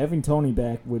 though having Tony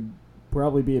back would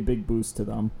probably be a big boost to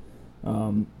them.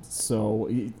 There's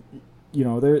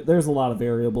a lot of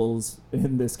variables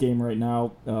in this game right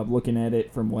now. Looking at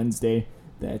it from Wednesday,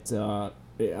 that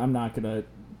I'm not going to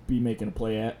be making a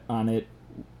play on it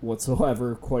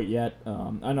whatsoever quite yet.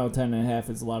 I know 10.5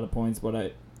 is a lot of points,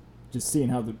 but just seeing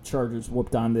how the Chargers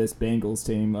whooped on this Bengals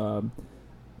team,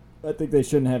 I think they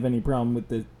shouldn't have any problem with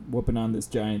the whooping on this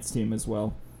Giants team as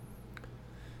well.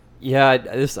 Yeah,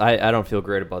 I don't feel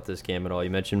great about this game at all. You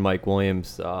mentioned Mike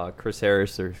Williams, Chris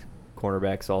Harris, their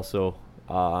cornerbacks also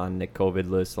on the COVID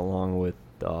list, along with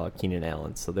Keenan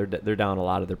Allen. So they're down a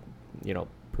lot of their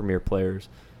premier players.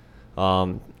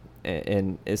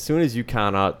 and as soon as you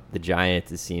count out the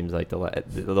Giants, it seems like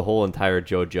the whole entire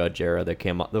Joe Judge era,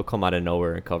 they'll come out of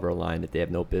nowhere and cover a line that they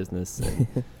have no business.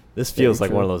 And this feels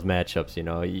like one of those matchups,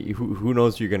 who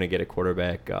knows you're going to get a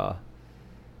quarterback.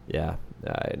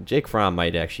 Jake Fromm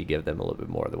might actually give them a little bit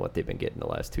more than what they've been getting the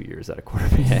last 2 years at a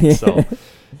quarterback. So,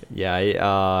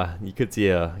 you could see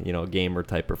a gamer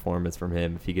type performance from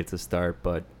him if he gets a start.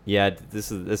 But yeah,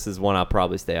 this is one I'll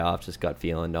probably stay off. Just gut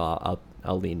feeling. No,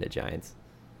 I'll lean the Giants.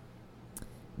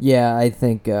 Yeah, I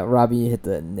think Robbie, you hit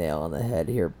the nail on the head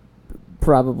here.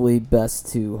 Probably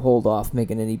best to hold off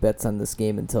making any bets on this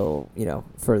game until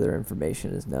further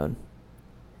information is known.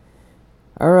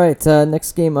 All right,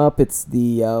 next game up, it's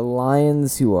the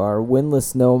Lions, who are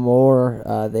winless no more.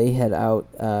 They head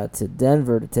out to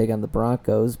Denver to take on the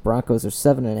Broncos. Broncos are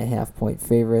 7.5-point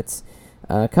favorites.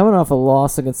 Coming off a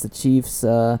loss against the Chiefs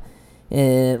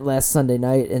last Sunday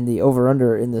night, and the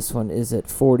over-under in this one is at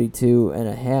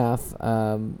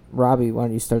 42.5. Robbie, why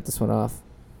don't you start this one off?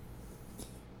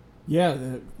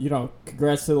 Yeah,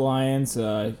 congrats to the Lions.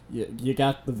 You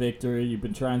got the victory. You've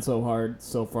been trying so hard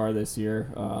so far this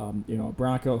year.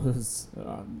 Broncos,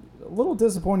 a little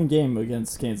disappointing game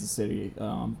against Kansas City.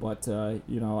 But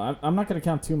I'm not going to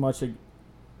count too much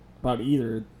about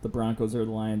either the Broncos or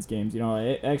the Lions games.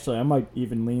 I might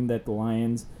even lean that the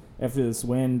Lions, after this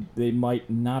win, they might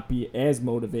not be as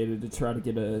motivated to try to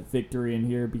get a victory in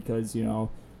here because,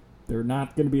 they're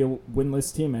not going to be a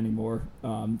winless team anymore.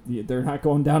 They're not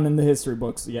going down in the history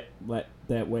books yet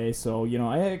that way. So,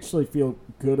 I actually feel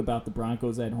good about the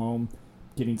Broncos at home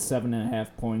getting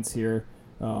 7.5 points here.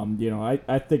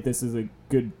 I think this is a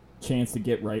good chance to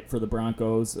get right for the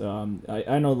Broncos.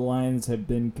 I know the Lions have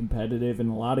been competitive in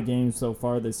a lot of games so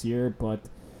far this year, but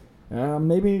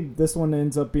maybe this one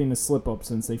ends up being a slip-up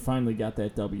since they finally got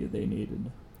that W they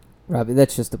needed. Robbie,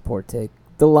 that's just a poor take.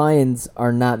 The Lions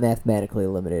are not mathematically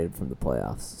eliminated from the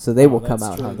playoffs, so they will come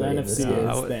out hungry. The in this NFC game.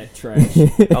 is that trash.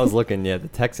 I was looking, the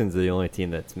Texans are the only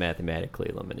team that's mathematically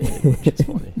eliminated, which is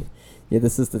funny. Yeah,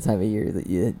 this is the time of year that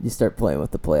you start playing with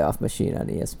the playoff machine on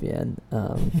ESPN.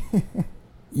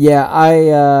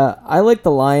 I like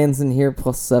the Lions in here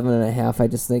plus 7.5. I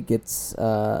just think it's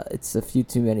a few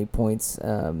too many points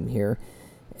here.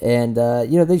 And,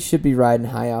 they should be riding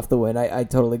high off the win. I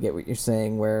totally get what you're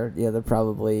saying where, they're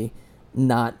probably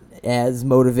not as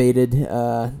motivated,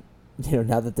 now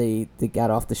that they got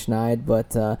off the schneid.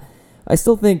 But I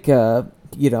still think,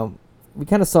 we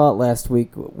kind of saw it last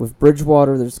week with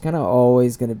Bridgewater. There's kind of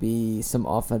always going to be some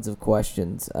offensive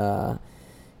questions,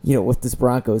 with this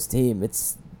Broncos team.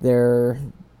 They're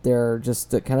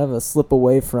just kind of a slip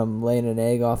away from laying an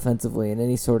egg offensively in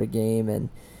any sort of game. And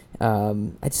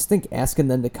I just think asking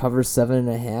them to cover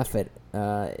 7.5 at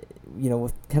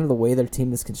with kind of the way their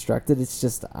team is constructed, it's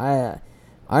just I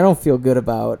don't feel good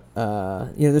about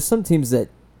there's some teams that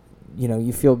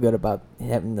you feel good about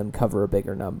having them cover a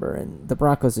bigger number, and the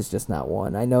Broncos is just not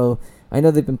one. I know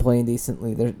they've been playing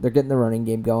decently. They're getting the running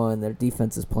game going. Their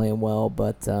defense is playing well,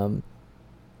 but the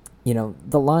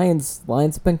Lions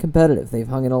have been competitive. They've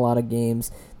hung in a lot of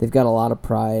games. They've got a lot of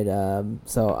pride.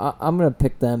 So I'm going to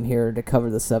pick them here to cover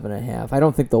the 7.5. I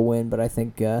don't think they'll win, but I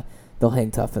think they'll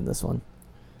hang tough in this one.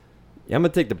 Yeah, I'm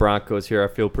going to take the Broncos here. I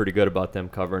feel pretty good about them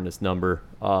covering this number.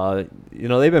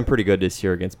 They've been pretty good this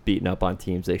year against beating up on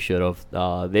teams they should have.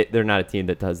 They're not a team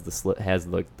that has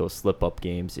those slip-up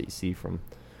games that you see from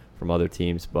other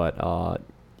teams. But, I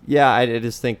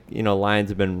just think, Lions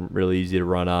have been really easy to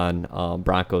run on.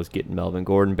 Broncos getting Melvin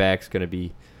Gordon back is going to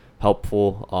be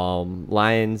helpful.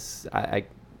 Lions, it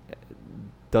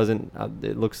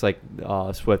looks like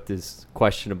Swift is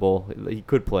questionable. He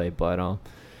could play, but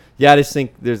I just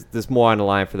think there's more on the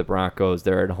line for the Broncos.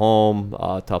 They're at home,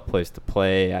 tough place to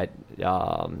play. I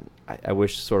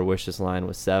wish this line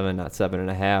was 7, not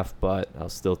 7.5, but I'll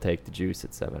still take the juice at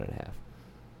 7.5.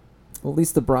 Well, at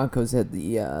least the Broncos had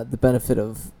the benefit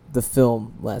of the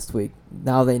film last week.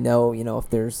 Now they know,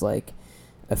 if there's like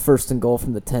a 1st and goal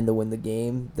from the 10 to win the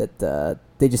game, that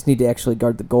they just need to actually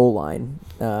guard the goal line,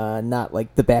 not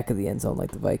like the back of the end zone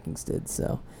like the Vikings did.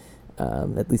 So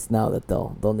at least now that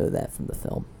they'll know that from the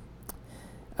film.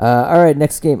 All right,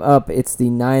 next game up, it's the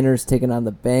Niners taking on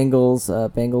the Bengals.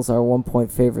 Bengals are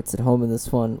 1-point favorites at home in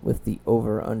this one with the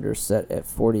over-under set at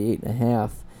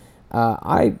 48.5.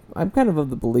 I'm kind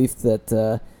of the belief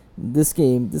that this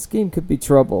game could be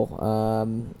trouble.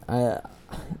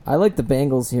 I like the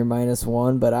Bengals here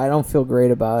 -1, but I don't feel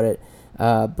great about it.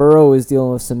 Burrow is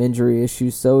dealing with some injury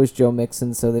issues. So is Joe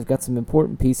Mixon. So they've got some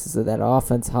important pieces of that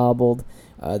offense hobbled.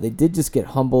 They did just get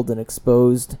humbled and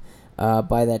exposed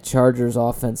by that Chargers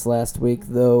offense last week,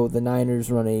 though the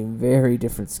Niners run a very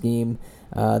different scheme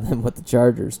than what the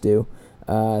Chargers do.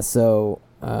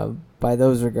 By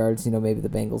those regards, maybe the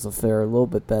Bengals will fare a little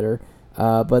bit better.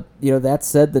 But that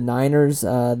said, the Niners,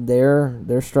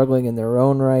 they're struggling in their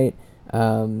own right.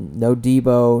 No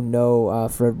Debo, no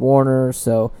Fred Warner,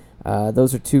 so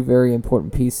those are two very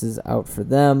important pieces out for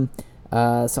them.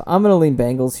 So I'm gonna lean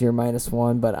Bengals here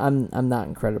 -1, but I'm not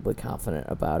incredibly confident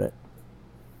about it.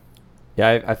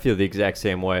 Yeah, I feel the exact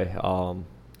same way.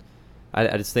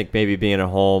 I just think maybe being at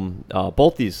home,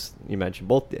 both these you mentioned,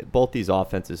 both these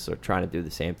offenses are trying to do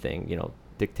the same thing.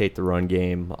 Dictate the run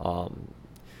game.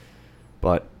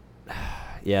 But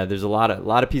yeah, there's a lot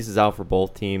of pieces out for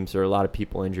both teams. There are a lot of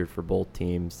people injured for both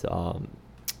teams. I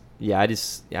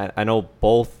know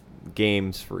both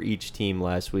games for each team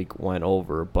last week went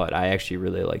over, but I actually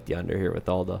really like the under here with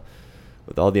all the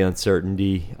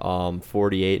uncertainty.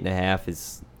 48.5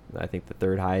 is, I think, the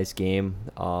third highest game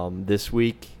this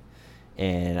week,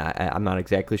 and I'm not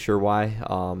exactly sure why.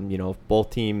 If both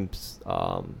teams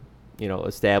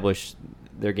establish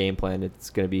their game plan, it's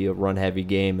going to be a run heavy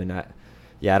game, and I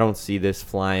don't see this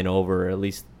flying over, at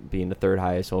least being the third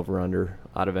highest over-under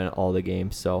out of all the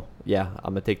games. So, yeah,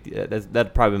 I'm going to take that's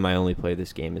probably my only play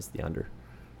this game is the under.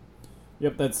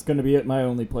 Yep, that's going to be my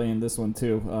only play in this one,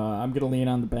 too. I'm going to lean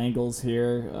on the Bengals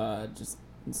here, just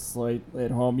slightly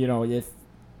at home. If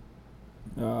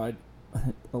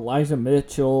Elijah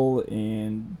Mitchell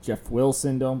and Jeff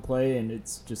Wilson don't play and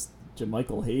it's just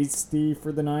JaMychal Hasty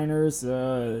for the Niners,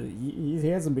 he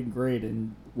hasn't been great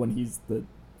when he's the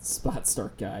spot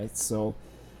start guy. So,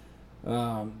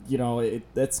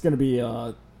 that's going to be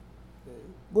a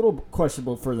little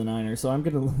questionable for the Niners. So I'm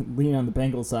going to lean on the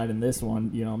Bengals side in this one.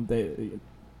 You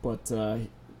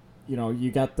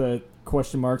got the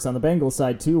question marks on the Bengals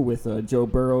side too with Joe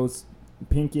Burrow's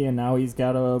pinky, and now he's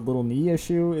got a little knee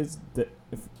issue.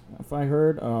 If I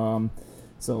heard,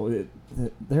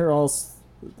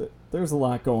 there's a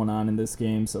lot going on in this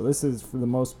game, so this is for the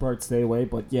most part stay away.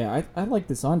 But yeah, I like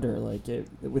this under.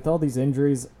 With all these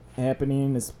injuries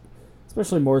happening,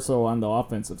 especially more so on the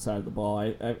offensive side of the ball,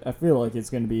 I feel like it's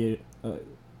going to be a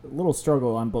little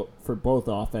struggle for both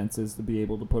offenses to be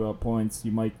able to put up points.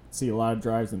 You might see a lot of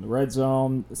drives in the red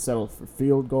zone, settle for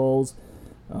field goals,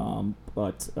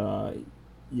 but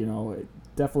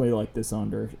definitely like this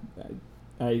under.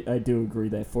 I do agree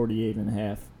that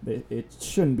 48.5, it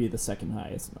shouldn't be the second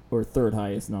highest or third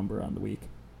highest number on the week.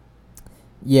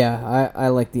 Yeah, I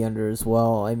like the under as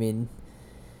well. I mean,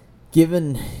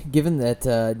 given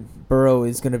that Burrow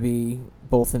is going to be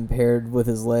both impaired with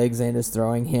his legs and his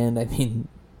throwing hand, I mean,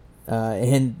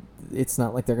 and it's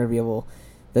not like they're going to be able.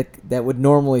 That would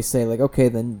normally say, like, okay,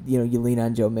 then you lean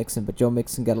on Joe Mixon, but Joe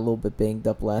Mixon got a little bit banged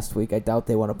up last week. I doubt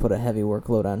they want to put a heavy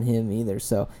workload on him either.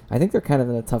 So I think they're kind of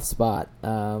in a tough spot.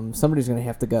 Somebody's going to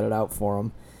have to gut it out for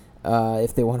them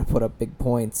if they want to put up big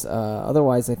points.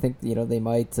 Otherwise, I think they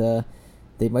might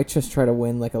just try to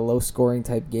win like a low scoring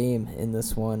type game in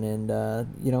this one, and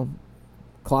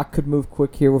clock could move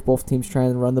quick here with both teams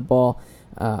trying to run the ball.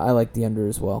 I like the under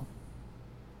as well.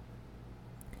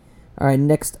 All right,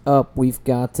 next up, we've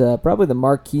got probably the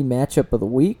marquee matchup of the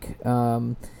week.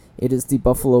 It is the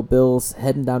Buffalo Bills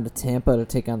heading down to Tampa to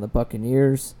take on the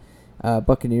Buccaneers.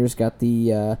 Buccaneers got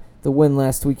the win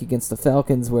last week against the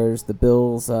Falcons, whereas the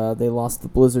Bills, they lost the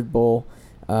Blizzard Bowl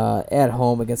at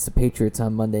home against the Patriots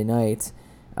on Monday night.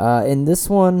 In this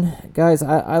one, guys,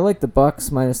 I like the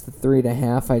Bucs minus the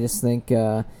 3.5. I just think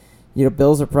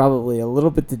Bills are probably a little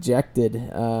bit dejected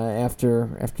after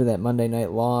that Monday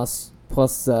night loss.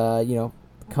 Plus,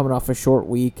 coming off a short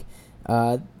week,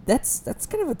 that's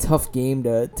kind of a tough game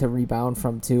to rebound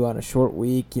from too on a short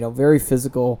week. Very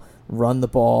physical, run the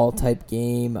ball type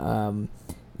game.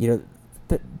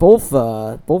 Both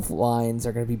lines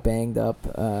are going to be banged up,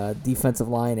 defensive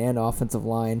line and offensive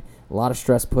line. A lot of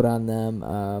stress put on them.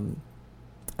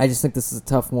 I just think this is a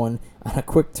tough one on a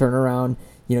quick turnaround.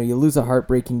 You lose a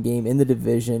heartbreaking game in the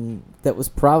division that was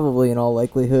probably in all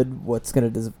likelihood what's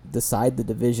going to decide the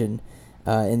division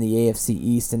in the AFC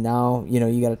East, and now you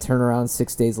got to turn around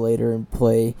 6 days later and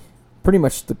play pretty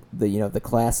much the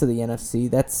class of the NFC.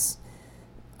 That's,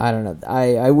 I don't know.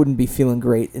 I wouldn't be feeling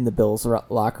great in the Bills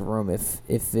locker room if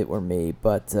it were me,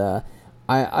 but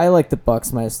I like the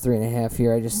Bucs minus 3.5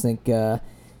 here. I just think they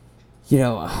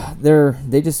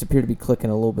just appear to be clicking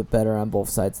a little bit better on both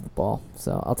sides of the ball,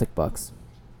 so I'll take Bucs.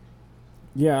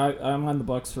 Yeah, I'm on the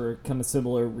Bucs for kind of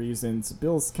similar reasons.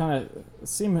 Bills kind of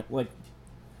seem like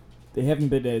they haven't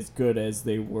been as good as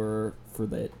they were for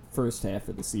the first half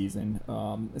of the season.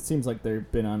 It seems like they've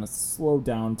been on a slow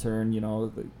downturn.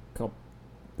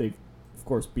 They've of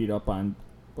course beat up on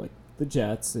like the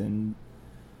Jets and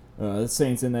the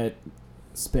Saints in that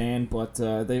span, but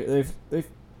they've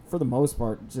for the most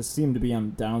part, just seem to be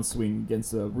on downswing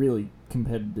against really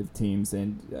competitive teams.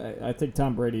 And I think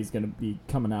Tom Brady is going to be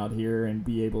coming out here and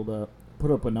be able to put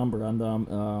up a number on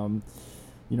them.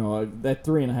 That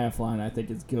 3.5 line I think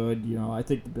is good. I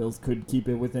think the Bills could keep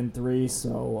it within 3,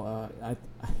 so I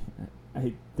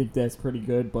think that's pretty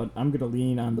good. But I'm going to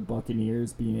lean on the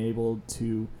Buccaneers being able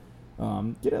to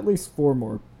get at least 4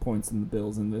 more points than the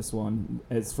Bills in this one.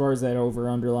 As far as that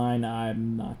over-underline,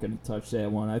 I'm not going to touch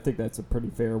that one. I think that's a pretty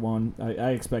fair one.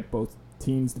 I expect both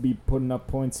teams to be putting up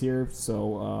points here,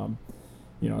 so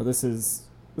this is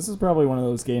probably one of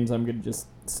those games I'm going to just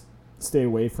stay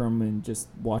away from and just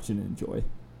watch and enjoy.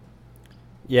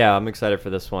 Yeah, I'm excited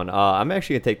for this one. I'm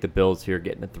actually going to take the Bills here,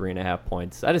 getting the 3.5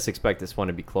 points. I just expect this one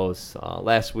to be close.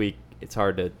 Last week, it's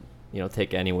hard to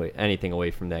take anything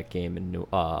away from that game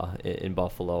in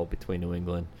Buffalo between New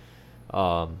England.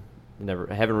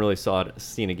 Haven't really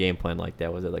seen a game plan like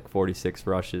that. Was it like 46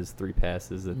 rushes, 3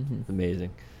 passes? It's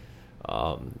amazing.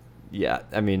 Yeah,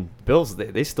 I mean, Bills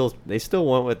they still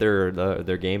went with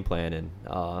their game plan and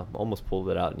almost pulled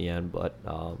it out in the end. But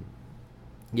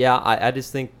I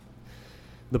just think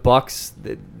the Bucs,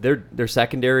 their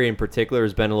secondary in particular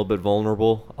has been a little bit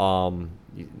vulnerable.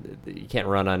 You can't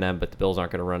run on them, but the Bills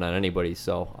aren't going to run on anybody.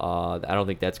 So I don't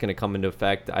think that's going to come into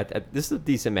effect. This is a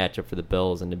decent matchup for the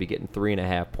Bills, and to be getting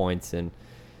 3.5 points. And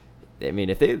I mean,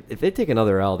 if they take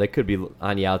another L, they could be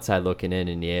on the outside looking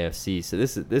in the AFC. So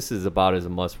this is about as a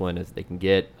must-win as they can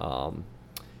get. I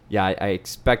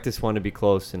expect this one to be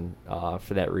close, and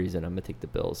for that reason, I'm going to take the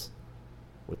Bills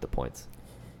with the points.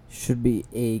 Should be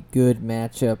a good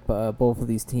matchup. Both of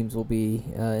these teams will be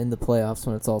in the playoffs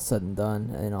when it's all said and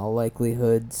done, in all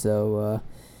likelihood. So,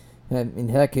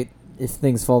 heck, if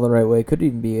things fall the right way, it could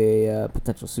even be a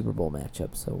potential Super Bowl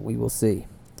matchup. So we will see.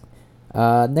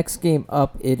 Next game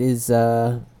up, it is.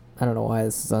 I don't know why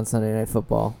this is on Sunday Night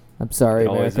Football. I'm sorry, it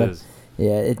always America. is.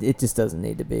 Yeah, it just doesn't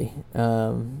need to be.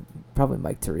 Probably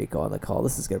Mike Tirico on the call.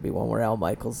 This is going to be one where Al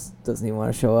Michaels doesn't even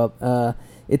want to show up.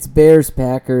 It's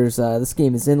Bears-Packers. This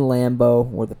game is in Lambeau,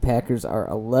 where the Packers are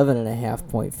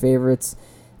 11.5-point favorites.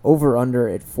 Over-under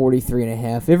at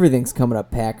 43.5. Everything's coming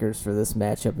up Packers for this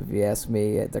matchup, if you ask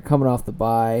me. They're coming off the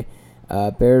bye.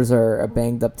 Bears are a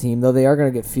banged-up team, though they are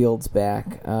going to get Fields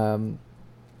back.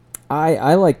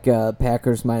 I like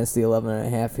Packers minus the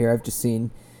 11.5 here. I've just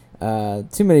seen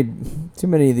too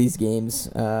many of these games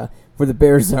where the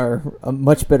Bears are a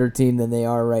much better team than they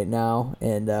are right now,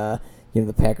 and the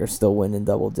Packers still win in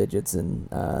double digits, and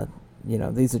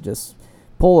these are just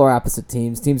polar opposite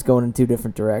teams going in 2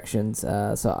 different directions.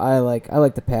 So I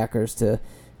like the Packers to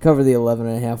cover the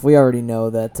 11.5. We already know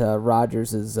that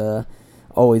Rodgers is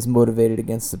always motivated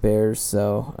against the Bears.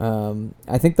 So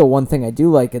I think the one thing I do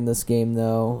like in this game,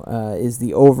 though, is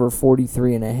the over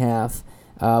 43.5.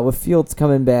 With Fields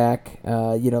coming back,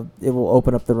 it will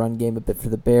open up the run game a bit for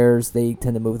the Bears. They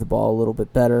tend to move the ball a little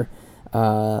bit better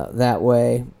that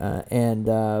way.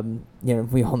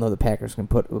 We all know the Packers can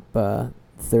put up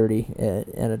 30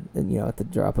 at the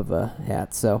drop of a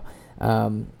hat. So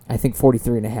I think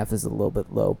 43.5 is a little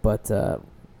bit low. But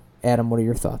Adam, what are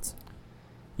your thoughts?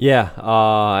 Yeah,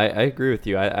 I agree with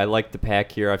you. I like the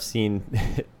Pack here. I've seen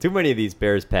too many of these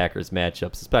Bears-Packers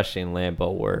matchups, especially in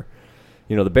Lambeau, where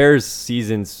the Bears'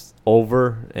 season's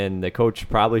over and the coach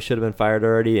probably should have been fired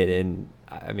already. And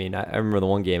I mean, I remember the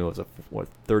one game, it was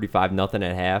 35-0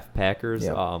 at half, Packers.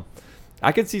 Yep.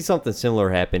 I could see something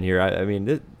similar happen here. I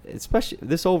mean, especially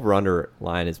this over-under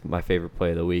line is my favorite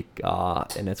play of the week,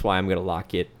 and that's why I'm going to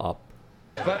lock it up.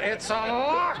 But it's a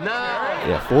lock now.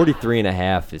 Yeah,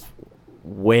 43.5 is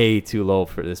way too low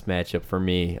for this matchup for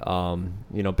me.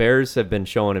 Bears have been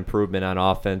showing improvement on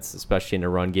offense, especially in the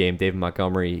run game. David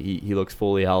Montgomery, he looks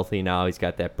fully healthy now. He's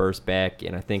got that burst back,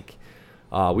 and I think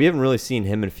we haven't really seen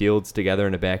him and Fields together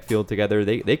in the backfield together.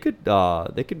 They could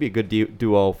be a good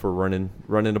duo for running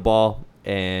the ball.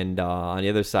 And on the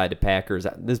other side, the Packers,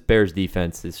 this Bears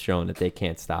defense has shown that they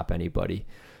can't stop anybody,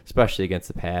 especially against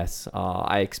the pass.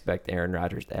 I expect Aaron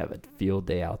Rodgers to have a field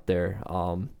day out there.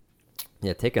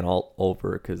 Take an alt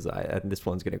over because this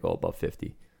one's going to go above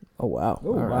 50. Oh, wow.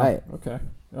 All right. Okay.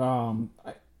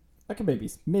 I can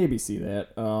maybe see that.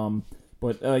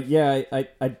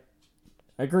 I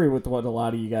agree with what a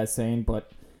lot of you guys saying,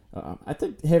 but I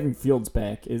think having Fields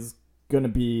back is going to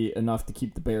be enough to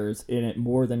keep the Bears in it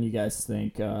more than you guys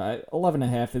think.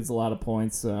 11.5 is a lot of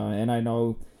points, and I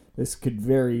know this could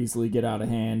very easily get out of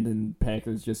hand and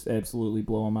Packers just absolutely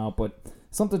blow them out, but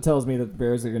something tells me that the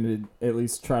Bears are going to at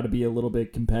least try to be a little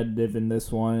bit competitive in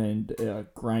this one and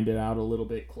grind it out a little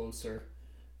bit closer.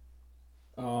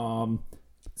 I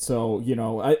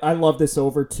love this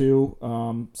over too.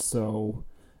 I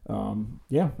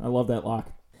love that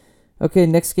lock. Okay,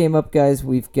 next game up, guys.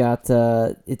 We've got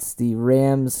it's the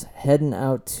Rams heading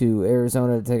out to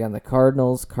Arizona to take on the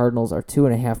Cardinals. Cardinals are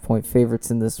 2.5-point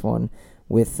favorites in this one,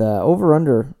 with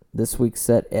over/under this week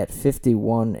set at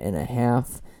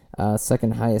 51.5.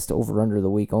 Second highest over/under of the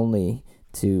week, only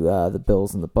to the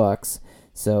Bills and the Bucks.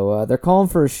 So they're calling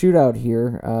for a shootout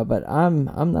here, but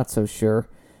I'm not so sure.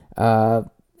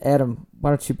 Adam,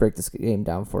 why don't you break this game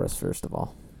down for us first of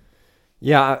all?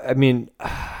 Yeah, I mean,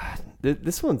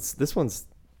 this one's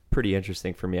pretty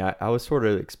interesting for me. I was sort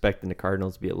of expecting the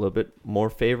Cardinals to be a little bit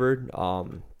more favored.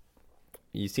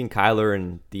 You've seen Kyler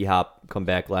and D-Hop come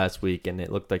back last week, and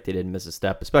it looked like they didn't miss a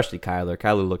step, especially Kyler.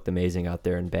 Kyler looked amazing out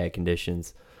there in bad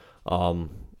conditions.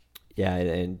 Yeah,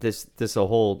 and this a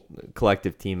whole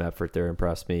collective team effort there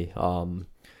impressed me. And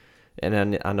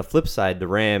then on the flip side, the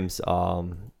Rams,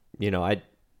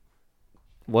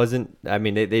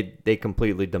 they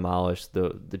completely demolished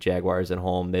the Jaguars at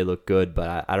home. They look good,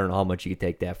 but I don't know how much you could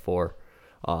take that for.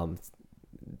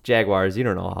 Jaguars, you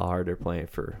don't know how hard they're playing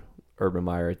for Urban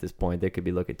Meyer at this point. They could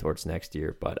be looking towards next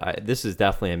year, but this is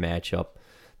definitely a matchup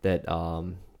that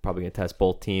probably going to test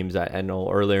both teams. I know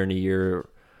earlier in the year,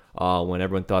 when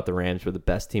everyone thought the Rams were the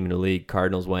best team in the league,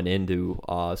 Cardinals went into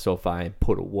SoFi and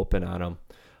put a whooping on them.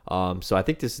 So I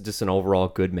think this is just an overall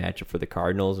good matchup for the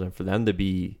Cardinals, and for them to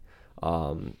be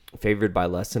favored by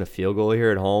less than a field goal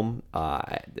here at home,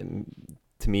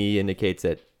 to me indicates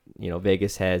that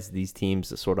Vegas has these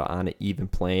teams sort of on an even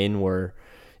plane. Where,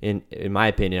 in my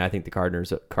opinion, I think the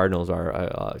Cardinals are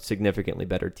a significantly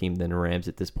better team than the Rams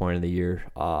at this point of the year.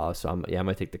 So I'm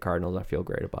gonna take the Cardinals. I feel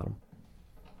great about them.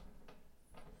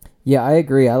 Yeah, I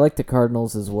agree. I like the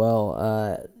Cardinals as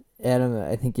well. Adam,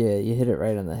 I think you hit it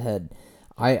right on the head.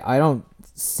 I don't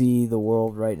see the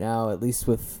world right now, at least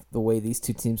with the way these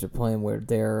two teams are playing, where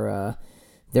they're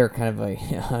kind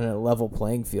of on a level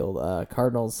playing field.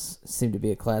 Cardinals seem to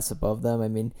be a class above them. I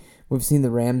mean, we've seen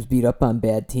the Rams beat up on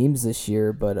bad teams this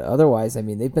year, but otherwise, I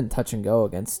mean, they've been touch and go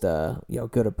against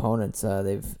good opponents.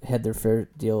 They've had their fair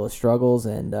deal of struggles,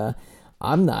 and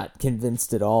I'm not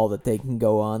convinced at all that they can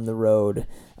go on the road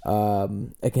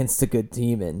against a good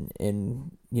team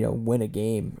and win a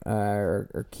game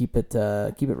or keep it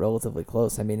relatively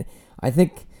close. I mean, I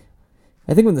think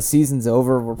when the season's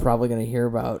over, we're probably going to hear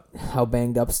about how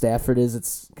banged up Stafford is.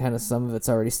 It's kind of, some of it's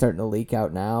already starting to leak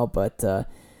out now, but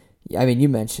I mean, you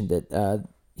mentioned it.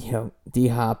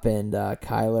 D-Hop and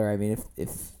Kyler. I mean,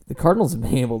 if the Cardinals have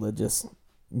been able to just,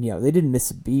 they didn't miss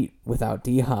a beat without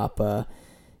D-Hop,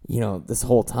 this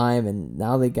whole time, and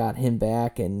now they got him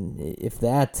back, and if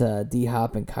that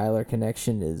D-Hop and Kyler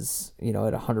connection is, at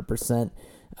 100%,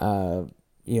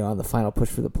 on the final push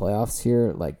for the playoffs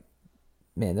here, like,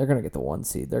 man, they're gonna get the 1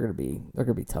 seed. They're gonna be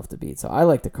tough to beat. So I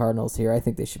like the Cardinals here. I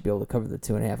think they should be able to cover the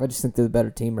 2.5. I just think they're the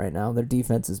better team right now. Their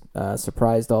defense is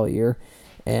surprised all year,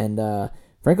 and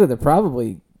frankly, they're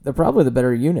probably the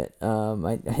better unit.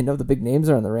 I know the big names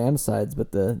are on the Rams sides,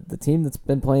 but the team that's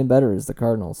been playing better is the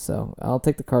Cardinals. So I'll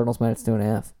take the Cardinals minus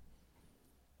 2.5.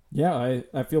 Yeah,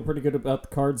 I feel pretty good about the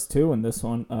Cards too in this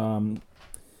one.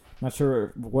 Not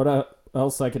sure what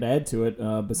else I could add to it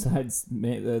besides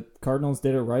the Cardinals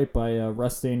did it right by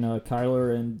resting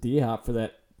Kyler and D-Hop for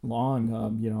that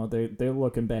long. They're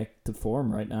looking back to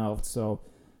form right now, so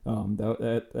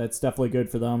that's definitely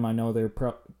good for them. I know they're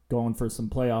going for some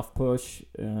playoff push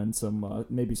and some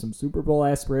maybe some Super Bowl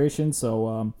aspirations.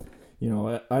 So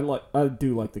I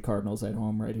do like the Cardinals at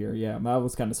home right here. Yeah, I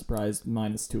was kind of surprised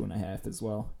minus 2.5 as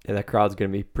well. Yeah, that crowd's gonna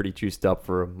be pretty juiced up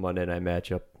for a Monday night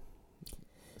matchup,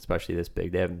 especially this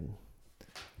big. They haven't.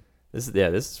 This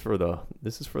is for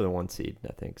the 1 seed,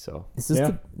 I think. So this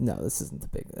isn't the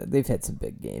big. They've had some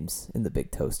big games in the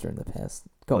Big Toaster in the past,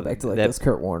 going back to those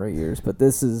Kurt Warner years. But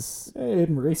this is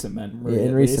in recent memory. Yeah,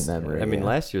 in recent memory. I mean,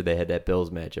 last year they had that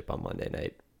Bills matchup on Monday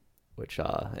night, which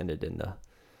ended in the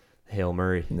Hail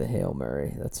Mary. The Hail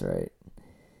Mary, that's right.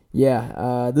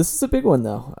 Yeah, this is a big one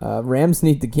though. Rams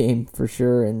need the game for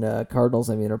sure, and Cardinals,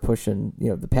 I mean, are pushing.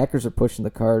 The Packers are pushing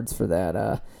the Cards for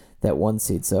that 1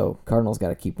 seed. So Cardinals got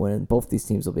to keep winning. Both these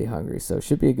teams will be hungry, so it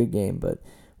should be a good game. But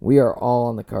we are all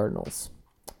on the Cardinals.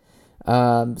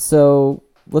 So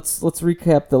let's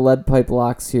recap the lead pipe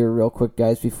locks here real quick,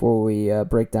 guys, before we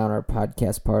break down our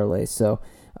podcast parlay. So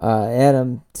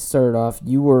Adam, to start off,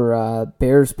 you were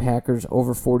Bears Packers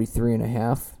over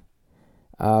 43.5.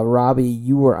 Robbie,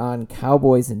 you were on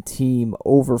Cowboys and team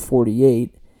over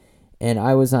 48, and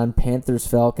I was on Panthers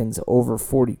Falcons over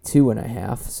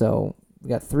 42.5. So we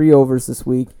got 3 overs this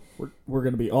week. We're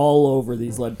going to be all over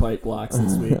these lead pipe blocks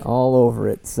this week. All over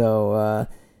it. So,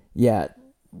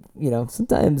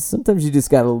 sometimes you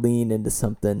just got to lean into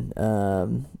something.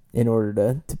 in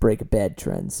order to break a bad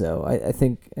trend. So I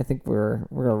think we're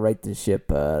gonna right the ship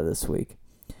this week.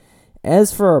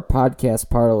 As for our podcast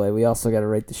parlay, we also got to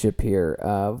right the ship here.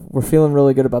 We're feeling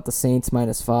really good about the Saints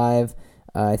 -5.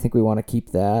 I think we want to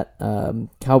keep that.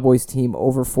 Cowboys team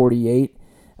over 48.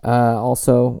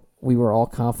 Also, we were all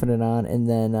confident on. And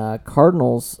then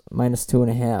Cardinals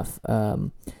 -2.5.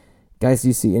 Guys, do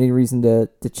you see any reason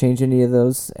to change any of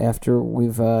those after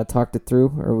we've talked it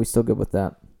through, or are we still good with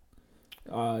that?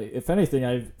 If anything,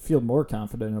 I feel more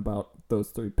confident about those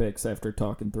 3 picks after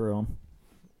talking through them.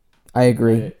 I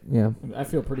agree. I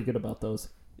feel pretty good about those.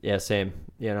 Yeah, same.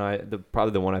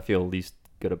 Probably the one I feel least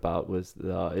good about is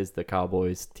the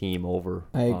Cowboys team over.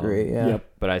 I agree. Yep.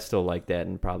 But I still like that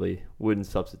and probably wouldn't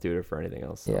substitute it for anything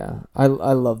else. So. Yeah, I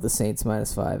love the Saints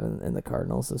 -5 and the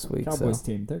Cardinals this week. Cowboys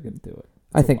team, they're gonna do it.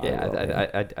 I think.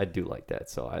 I do like that.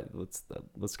 So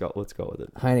let's go with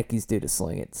it. Heineke's due to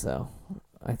sling it, so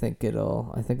I think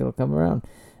it'll come around.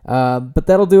 But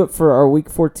that'll do it for our Week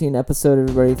 14 episode,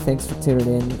 everybody. Thanks for tuning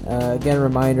in. Again, a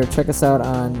reminder, check us out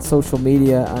on social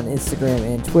media, on Instagram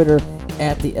and Twitter,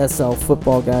 at the SL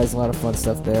Football Guys. A lot of fun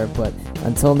stuff there. But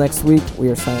until next week, we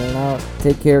are signing out.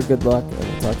 Take care, good luck, and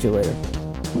we'll talk to you later.